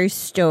is very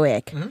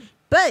stoic,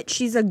 but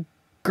she's a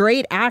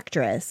great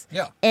actress.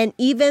 Yeah. And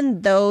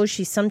even though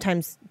she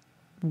sometimes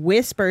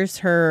whispers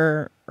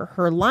her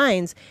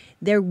lines,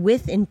 they're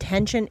with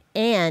intention,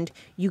 and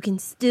you can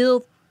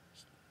still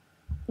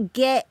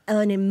get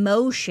an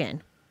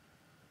emotion.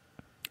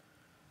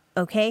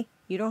 Okay?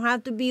 You don't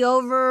have to be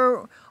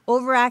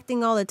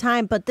overacting all the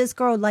time, but this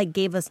girl like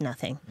gave us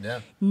nothing. Yeah.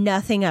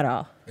 Nothing at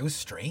all. It was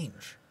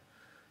strange.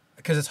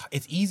 Because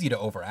it's easy to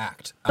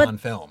overact But- on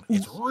film.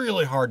 It's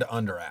really hard to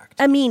underact.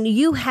 I mean,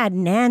 you had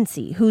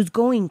Nancy who's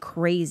going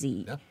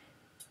crazy. Yeah.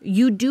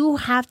 You do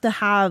have to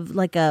have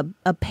like a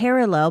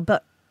parallel,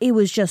 but it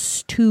was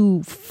just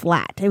too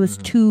flat. It was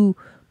too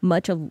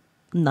much of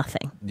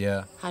nothing.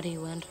 Yeah. How do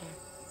you enter?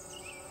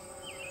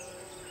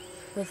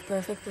 With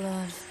perfect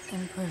love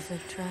and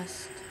perfect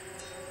trust.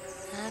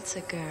 That's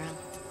a girl.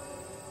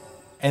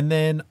 And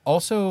then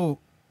also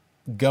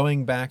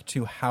going back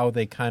to how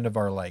they kind of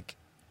are like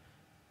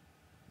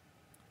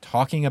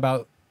talking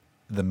about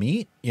the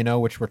meat, you know,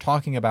 which we're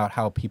talking about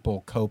how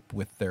people cope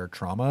with their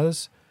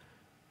traumas.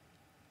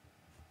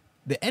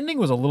 The ending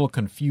was a little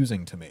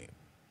confusing to me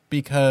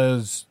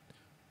because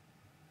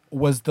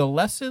was the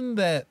lesson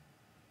that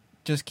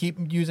just keep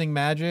using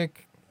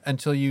magic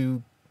until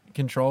you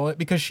control it?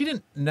 Because she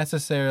didn't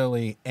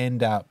necessarily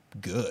end up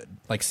good.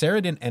 Like,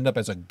 Sarah didn't end up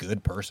as a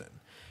good person.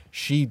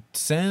 She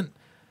sent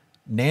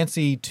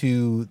Nancy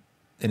to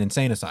an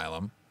insane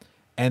asylum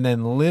and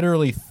then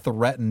literally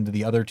threatened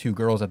the other two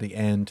girls at the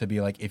end to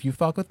be like, if you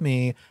fuck with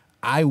me,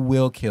 I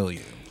will kill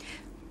you.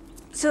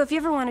 So if you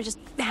ever want to just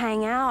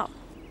hang out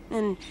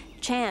and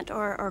chant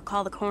or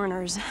call the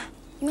coroners.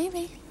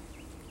 Maybe.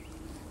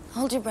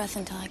 Hold your breath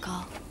until I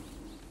call.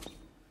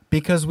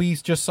 Because we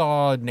just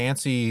saw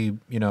Nancy,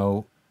 you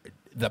know,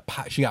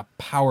 she got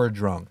power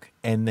drunk,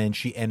 and then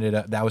she ended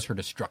up, that was her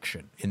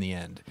destruction in the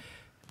end.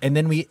 And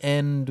then we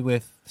end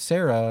with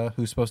Sarah,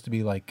 who's supposed to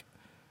be like,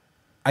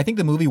 I think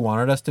the movie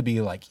wanted us to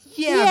be like,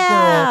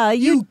 yeah girl,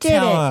 you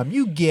kill him,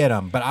 you get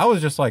him. But I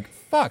was just like,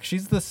 fuck,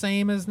 she's the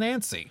same as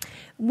Nancy.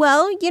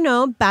 Well, you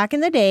know, back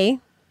in the day,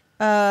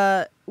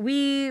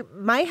 we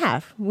might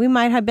have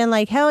been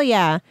like, hell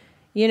yeah,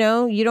 you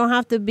know, you don't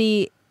have to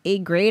be a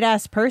great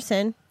ass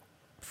person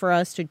for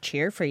us to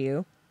cheer for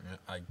you.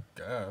 I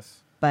guess.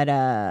 But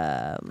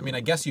I mean, I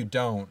guess you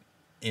don't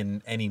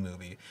in any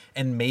movie.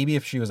 And maybe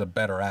if she was a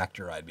better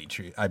actor, I'd be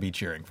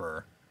cheering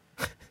for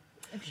her.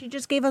 If she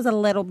just gave us a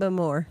little bit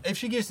more. If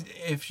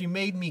she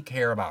made me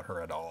care about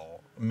her at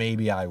all,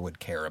 maybe I would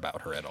care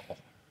about her at all.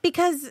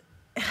 Because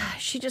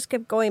she just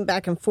kept going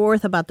back and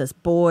forth about this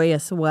boy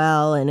as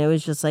well, and it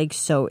was just like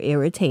so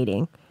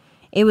irritating.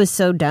 It was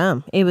so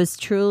dumb. It was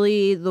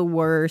truly the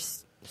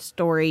worst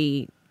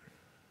story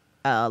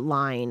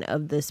line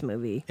of this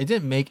movie. It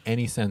didn't make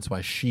any sense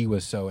why she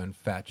was so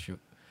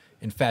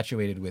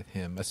infatuated with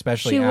him,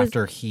 especially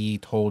after he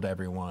told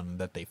everyone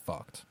that they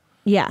fucked.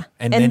 Yeah.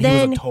 And then he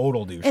was a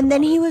total douche. And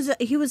then he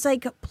was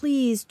like,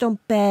 please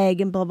don't beg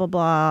and blah, blah,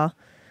 blah.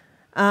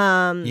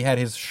 He had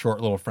his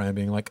short little friend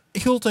being like,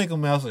 he'll take a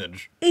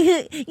message.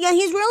 Yeah,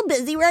 he's real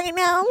busy right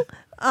now.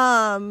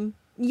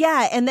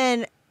 Yeah, and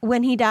then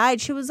when he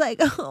died, she was like,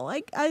 oh,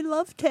 I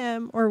loved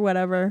him or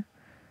whatever.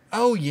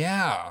 Oh,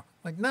 yeah.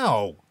 Like,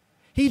 no.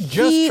 He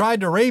just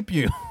tried to rape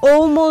you.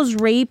 Almost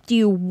raped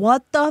you.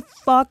 What the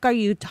fuck are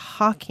you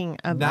talking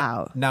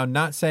about? Now,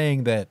 not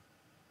saying that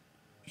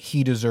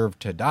he deserved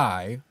to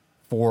die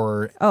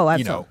for, absolutely.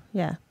 You know,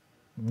 yeah.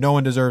 No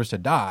one deserves to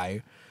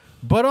die.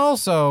 But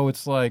also,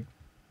 it's like,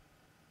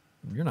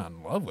 you're not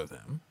in love with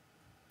him.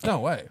 No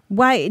way.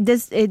 Why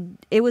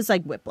it was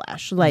like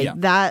whiplash. Like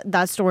that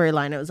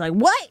storyline. It was like,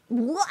 what?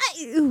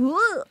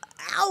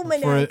 Ow, my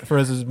neck. For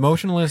as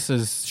emotionless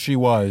as she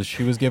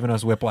was giving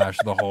us whiplash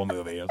the whole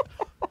movie.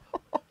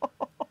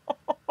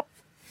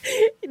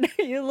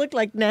 You look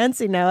like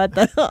Nancy now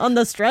on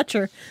the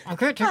stretcher. I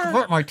can't take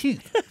apart my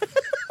teeth.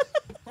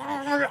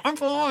 I'm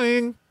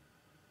flying.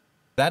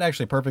 That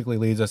actually perfectly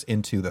leads us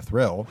into The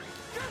Thrill,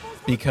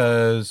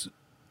 because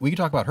we can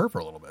talk about her for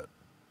a little bit.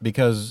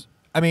 Because,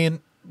 I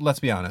mean, let's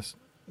be honest,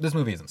 this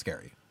movie isn't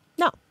scary.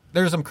 No.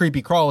 There's some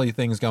creepy crawly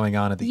things going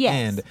on at the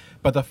end,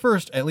 but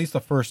at least the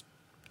first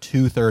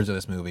 2/3 of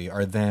this movie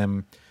are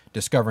them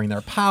discovering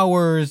their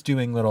powers,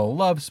 doing little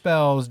love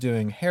spells,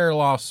 doing hair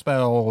loss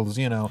spells,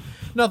 you know,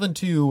 nothing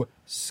too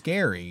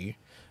scary.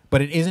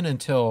 But it isn't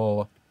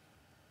until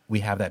we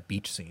have that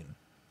beach scene,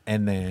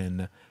 and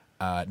then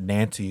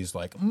Nancy's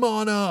like,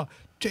 Mana,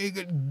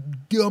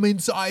 come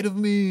inside of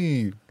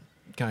me,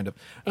 kind of.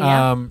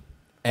 Yeah.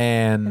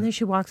 And then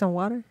she walks on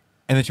water.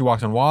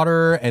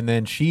 And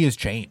then she is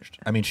changed.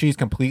 I mean, she's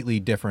completely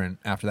different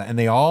after that. And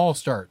they all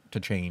start to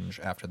change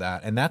after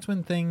that. And that's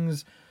when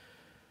things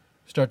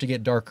start to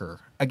get darker.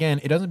 Again,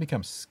 it doesn't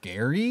become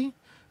scary,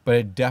 but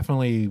it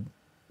definitely,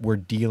 we're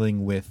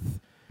dealing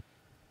with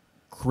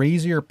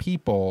crazier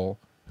people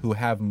who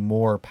have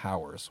more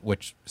powers,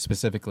 which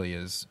specifically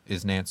is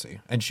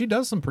Nancy. And she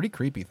does some pretty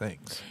creepy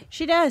things.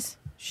 She does.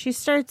 She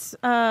starts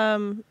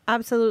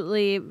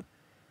absolutely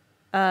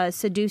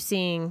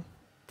seducing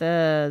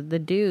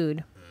the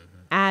dude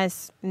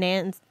as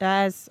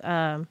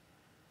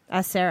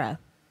Sarah.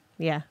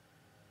 Yeah.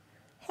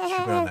 She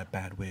put on that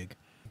bad wig.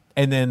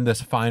 And then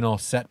this final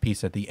set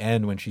piece at the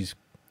end when she's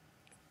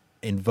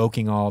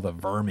invoking all the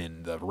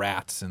vermin, the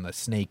rats and the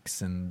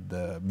snakes and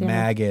the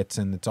maggots,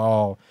 and it's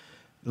all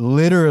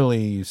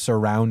literally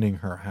surrounding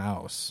her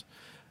house.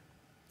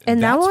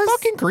 And that's that was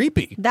fucking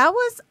creepy. That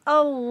was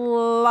a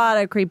lot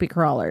of creepy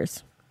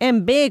crawlers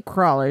and big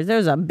crawlers.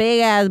 There's a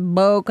big ass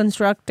boa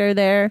constrictor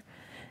there.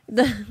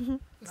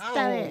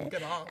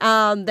 Get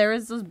off. There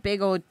was those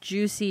big old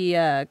juicy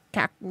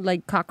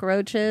like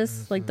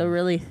cockroaches, like the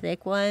really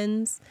thick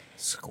ones.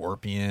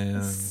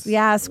 Scorpions.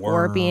 Yeah,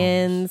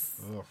 scorpions.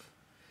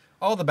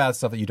 All the bad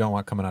stuff that you don't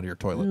want coming out of your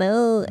toilet.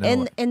 No.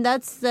 And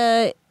that's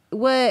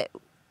what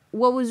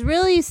was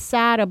really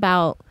sad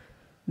about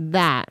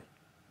that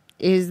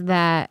is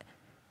that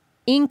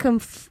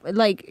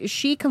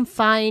she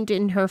confided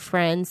in her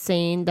friends,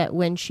 saying that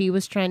when she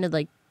was trying to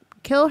like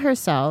kill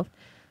herself,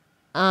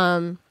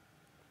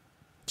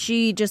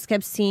 she just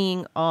kept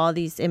seeing all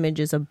these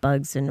images of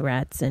bugs and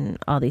rats and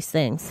all these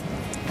things.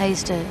 I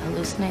used to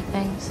hallucinate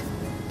things.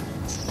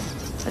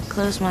 I'd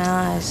close my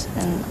eyes,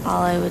 and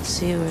all I would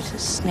see were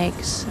just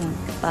snakes and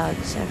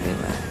bugs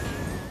everywhere.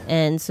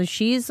 And so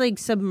she's like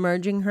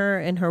submerging her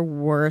in her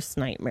worst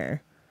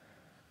nightmare,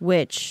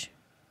 which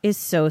is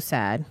so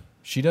sad.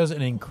 She does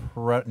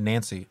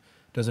Nancy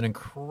does an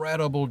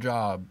incredible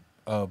job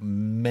of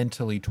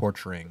mentally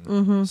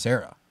torturing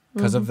Sarah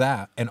because of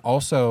that. And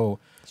also,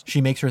 she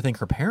makes her think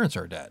her parents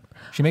are dead.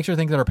 She makes her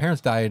think that her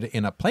parents died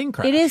in a plane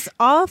crash. It is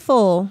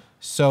awful.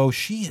 So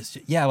she is,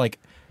 like,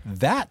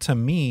 that to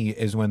me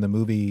is when the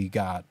movie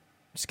got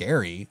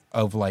scary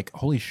of like,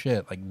 holy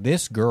shit, like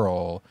this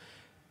girl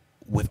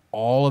with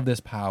all of this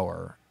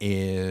power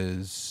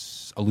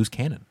is a loose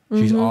cannon.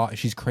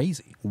 She's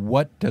crazy.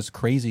 What does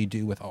crazy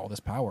do with all this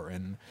power?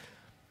 And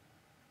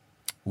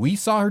we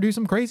saw her do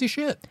some crazy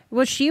shit.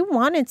 Well, she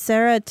wanted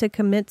Sarah to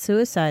commit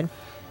suicide.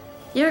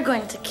 You're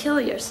going to kill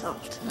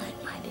yourself tonight,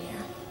 my dear.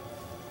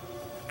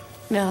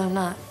 No, I'm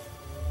not.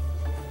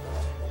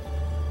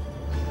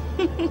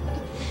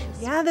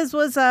 Yeah, this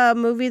was a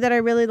movie that I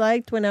really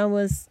liked when I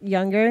was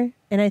younger,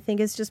 and I think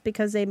it's just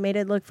because they made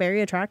it look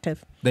very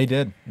attractive. They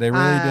did. They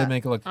really did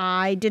make it look...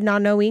 I did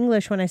not know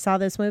English when I saw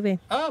this movie.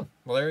 Oh,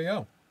 well, there you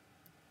go.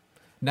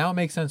 Now it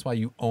makes sense why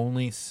you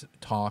only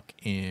talk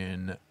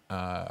in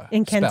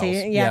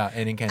Incantation, yeah,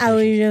 and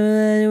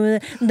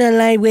incantation. The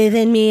light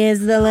within me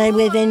is the light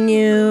within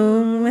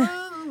you.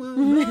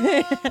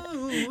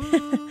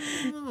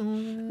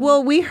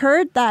 Well, we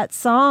heard that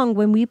song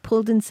when we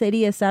pulled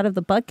Insidious out of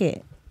the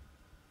bucket.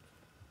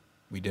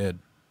 We did.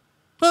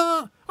 It's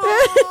like,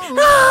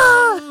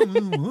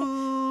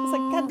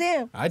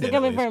 goddamn. I did.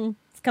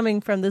 It's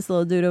coming from this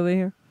little dude over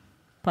here.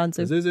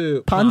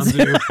 Pazuzu.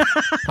 Pazuzu.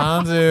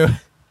 Pazuzu.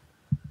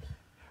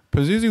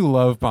 Pazuzu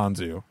love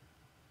Pazuzu.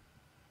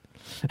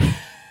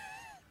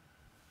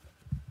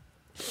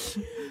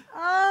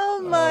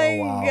 Oh my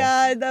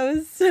God, that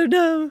was so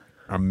dumb.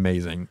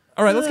 Amazing.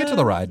 All right, let's get to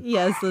the ride.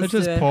 Yes, let's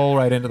just pull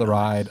right into the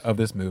ride of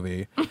this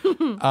movie.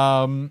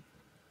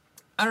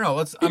 I don't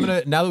know.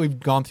 Now that we've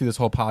gone through this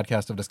whole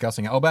podcast of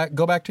discussing it, I'll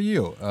go back to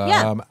you.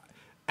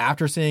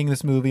 After seeing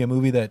this movie, a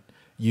movie that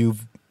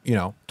you've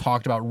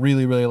talked about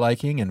really, really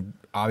liking, and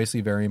obviously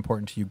very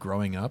important to you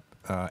growing up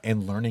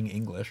and learning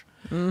English.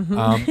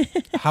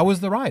 How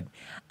was the ride?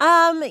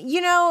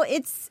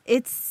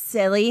 It's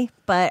silly,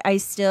 but I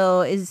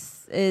still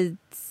it's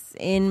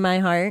in my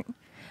heart.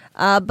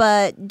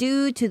 But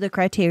due to the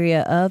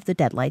criteria of the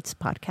Deadlights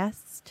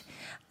podcast,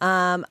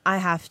 I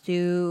have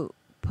to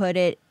put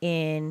it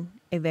in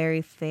a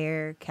very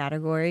fair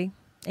category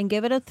and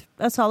give it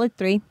a solid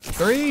 3.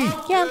 3?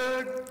 Yeah.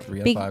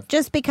 3 out of 5.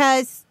 Just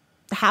because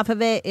half of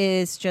it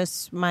is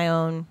just my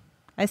own.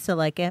 I still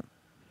like it.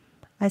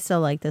 I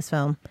still like this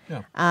film.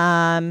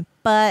 Yeah.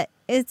 But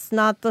it's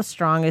not the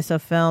strongest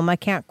of film. I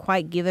can't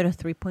quite give it a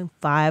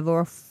 3.5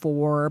 or a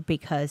 4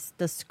 because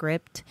the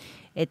script,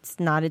 it's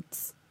not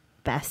its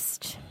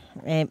best.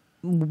 It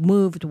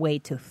moved way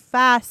too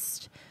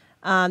fast.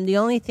 The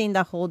only thing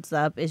that holds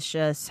up is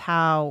just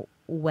how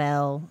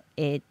well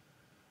it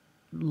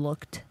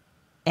looked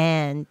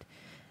and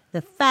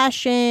the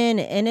fashion,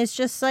 and it's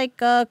just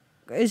like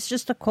it's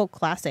just a cult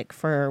classic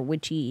for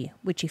witchy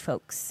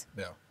folks.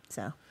 Yeah.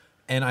 So.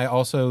 And I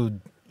also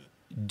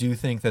do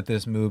think that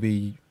this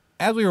movie,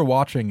 as we were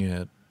watching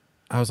it,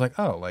 I was like,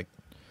 oh, like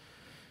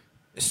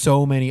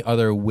so many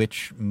other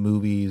witch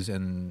movies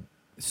and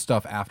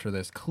stuff after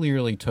this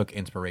clearly took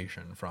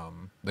inspiration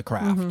from The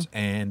Craft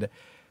and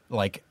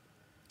like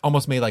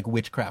almost made like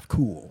witchcraft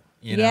cool.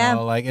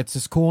 Like it's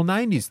this cool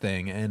 90s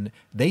thing, and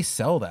they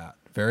sell that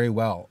very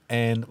well.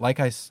 And like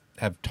I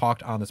have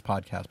talked on this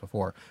podcast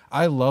before,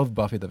 I love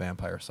Buffy the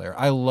Vampire Slayer.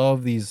 I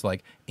love these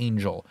like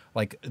Angel,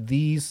 like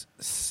these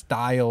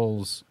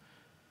styles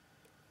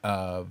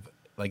of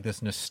like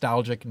this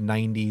nostalgic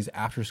 90s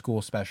after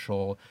school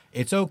special.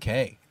 It's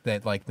okay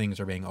that like things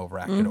are being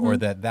overacted or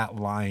that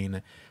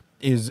line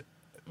is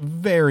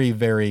very,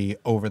 very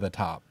over the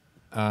top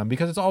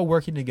because it's all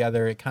working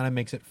together. It kind of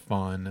makes it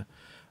fun.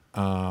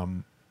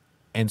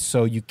 And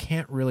so you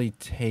can't really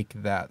take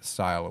that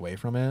style away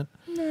from it.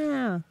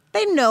 No.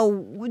 They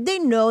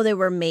know they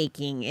were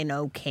making an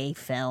okay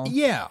film.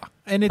 Yeah.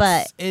 And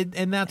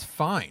and that's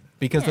fine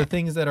because the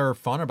things that are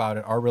fun about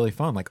it are really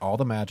fun. Like all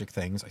the magic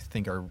things I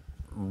think are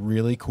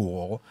really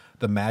cool.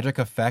 The magic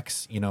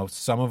effects,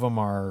 some of them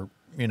are,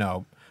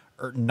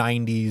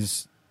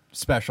 90s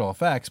special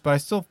effects, but I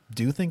still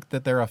do think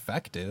that they're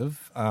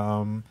effective.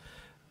 And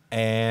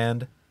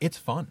it's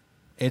fun.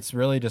 It's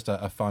really just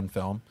a fun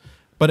film.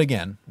 But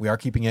again, we are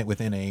keeping it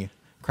within a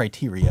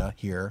criteria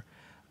here.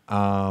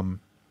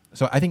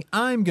 So I think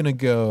I'm going to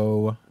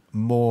go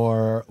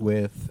more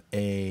with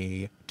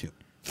a 2.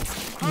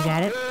 You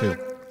got it? 2.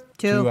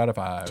 2 out of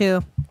 5.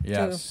 2.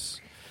 Yes.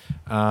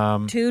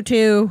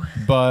 2.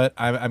 But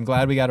I'm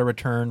glad we got a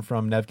return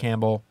from Neve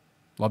Campbell.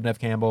 Love Neve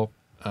Campbell.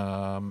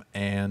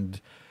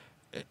 And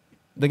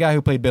the guy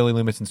who played Billy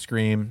Loomis in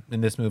Scream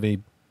in this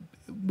movie,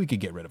 we could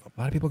get rid of them.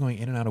 A lot of people going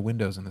in and out of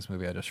windows in this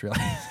movie, I just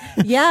realized.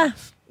 Yeah.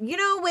 You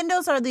know,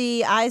 windows are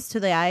the eyes to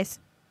the eyes.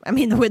 I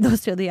mean, the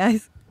windows to the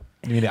eyes.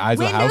 You mean the eyes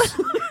of the house?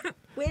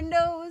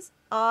 Windows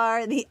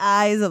are the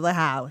eyes of the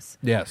house.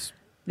 Yes.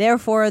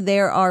 Therefore,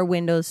 there are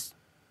windows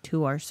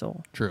to our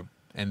soul. True.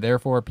 And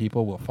therefore,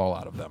 people will fall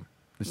out of them.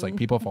 Just like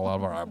people fall out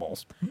of our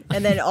eyeballs.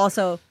 And then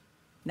also,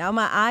 now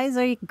my eyes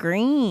are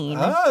green.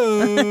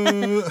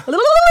 Oh.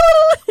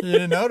 You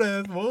didn't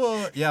notice.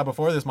 Whoa. Yeah,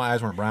 before this, my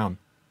eyes weren't brown.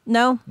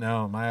 No.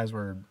 No, my eyes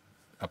were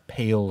a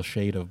pale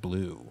shade of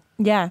blue.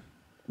 Yeah.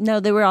 No,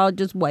 they were all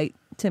just white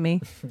to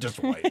me.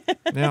 Just white.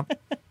 Yeah.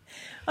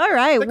 All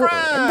right. The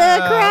craft.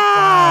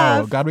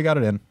 Wow. Oh, God, we got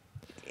it in.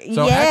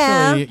 So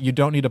actually, you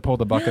don't need to pull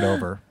the bucket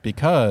over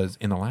because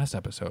in the last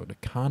episode,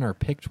 Connor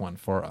picked one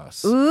for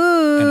us.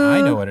 Ooh. And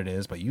I know what it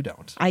is, but you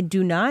don't. I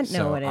do not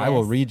know what it is. I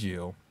will read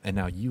you, and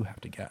now you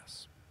have to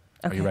guess.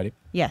 Okay. Are you ready?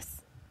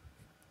 Yes.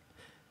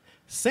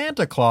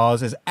 Santa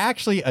Claus is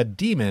actually a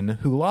demon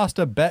who lost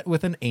a bet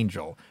with an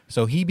angel,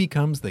 so he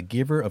becomes the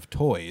giver of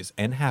toys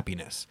and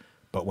happiness.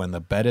 But when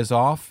the bet is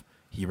off,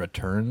 he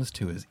returns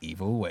to his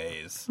evil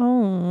ways.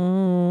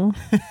 Oh.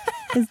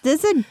 Is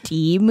this a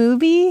D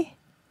movie?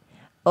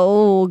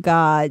 Oh,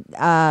 God.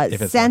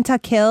 Santa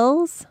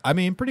Kills? I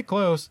mean, pretty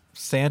close.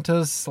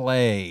 Santa's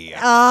Sleigh.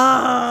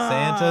 Oh.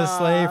 Santa's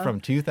Sleigh from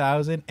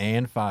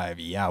 2005.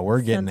 Yeah,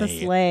 we're getting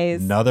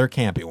another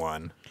campy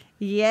one.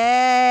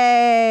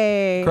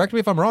 Yay. Correct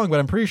me if I'm wrong, but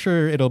I'm pretty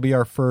sure it'll be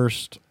our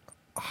first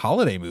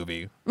holiday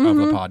movie of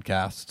the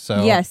podcast.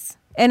 So yes.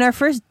 And our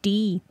first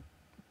D.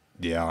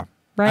 Yeah.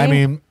 Right? I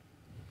mean,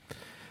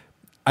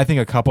 I think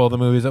a couple of the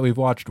movies that we've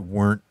watched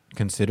weren't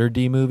considered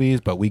D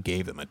movies, but we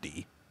gave them a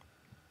D.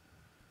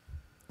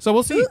 So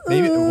we'll see.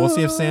 Maybe we'll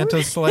see if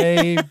Santa's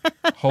Sleigh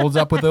holds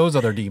up with those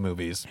other D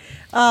movies.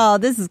 Oh,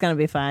 this is going to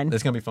be fun.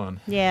 It's going to be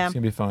fun. Yeah. It's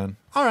going to be fun.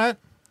 All right.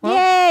 Well,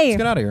 yay. Let's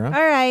get out of here, huh?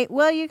 All right.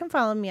 Well, you can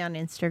follow me on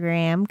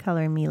Instagram,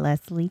 Color Me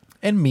Leslie.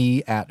 And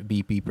me at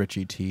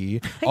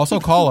BPRitchieT. Also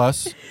call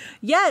us.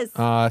 Yes.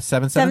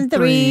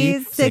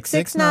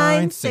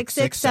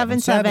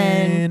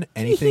 773-669-6677.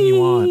 Anything you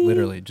want.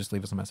 Literally, just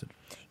leave us a message.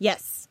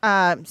 Yes.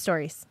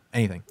 Stories.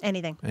 Anything.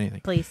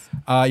 Please.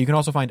 You can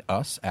also find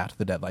us at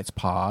the Deadlights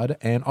Pod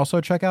and also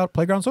check out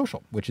Playground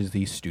Social, which is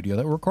the studio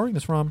that we're recording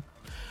this from.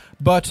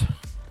 But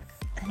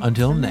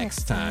until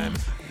next time,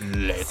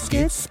 let's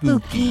get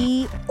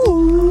spooky.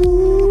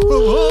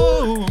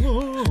 Ooh.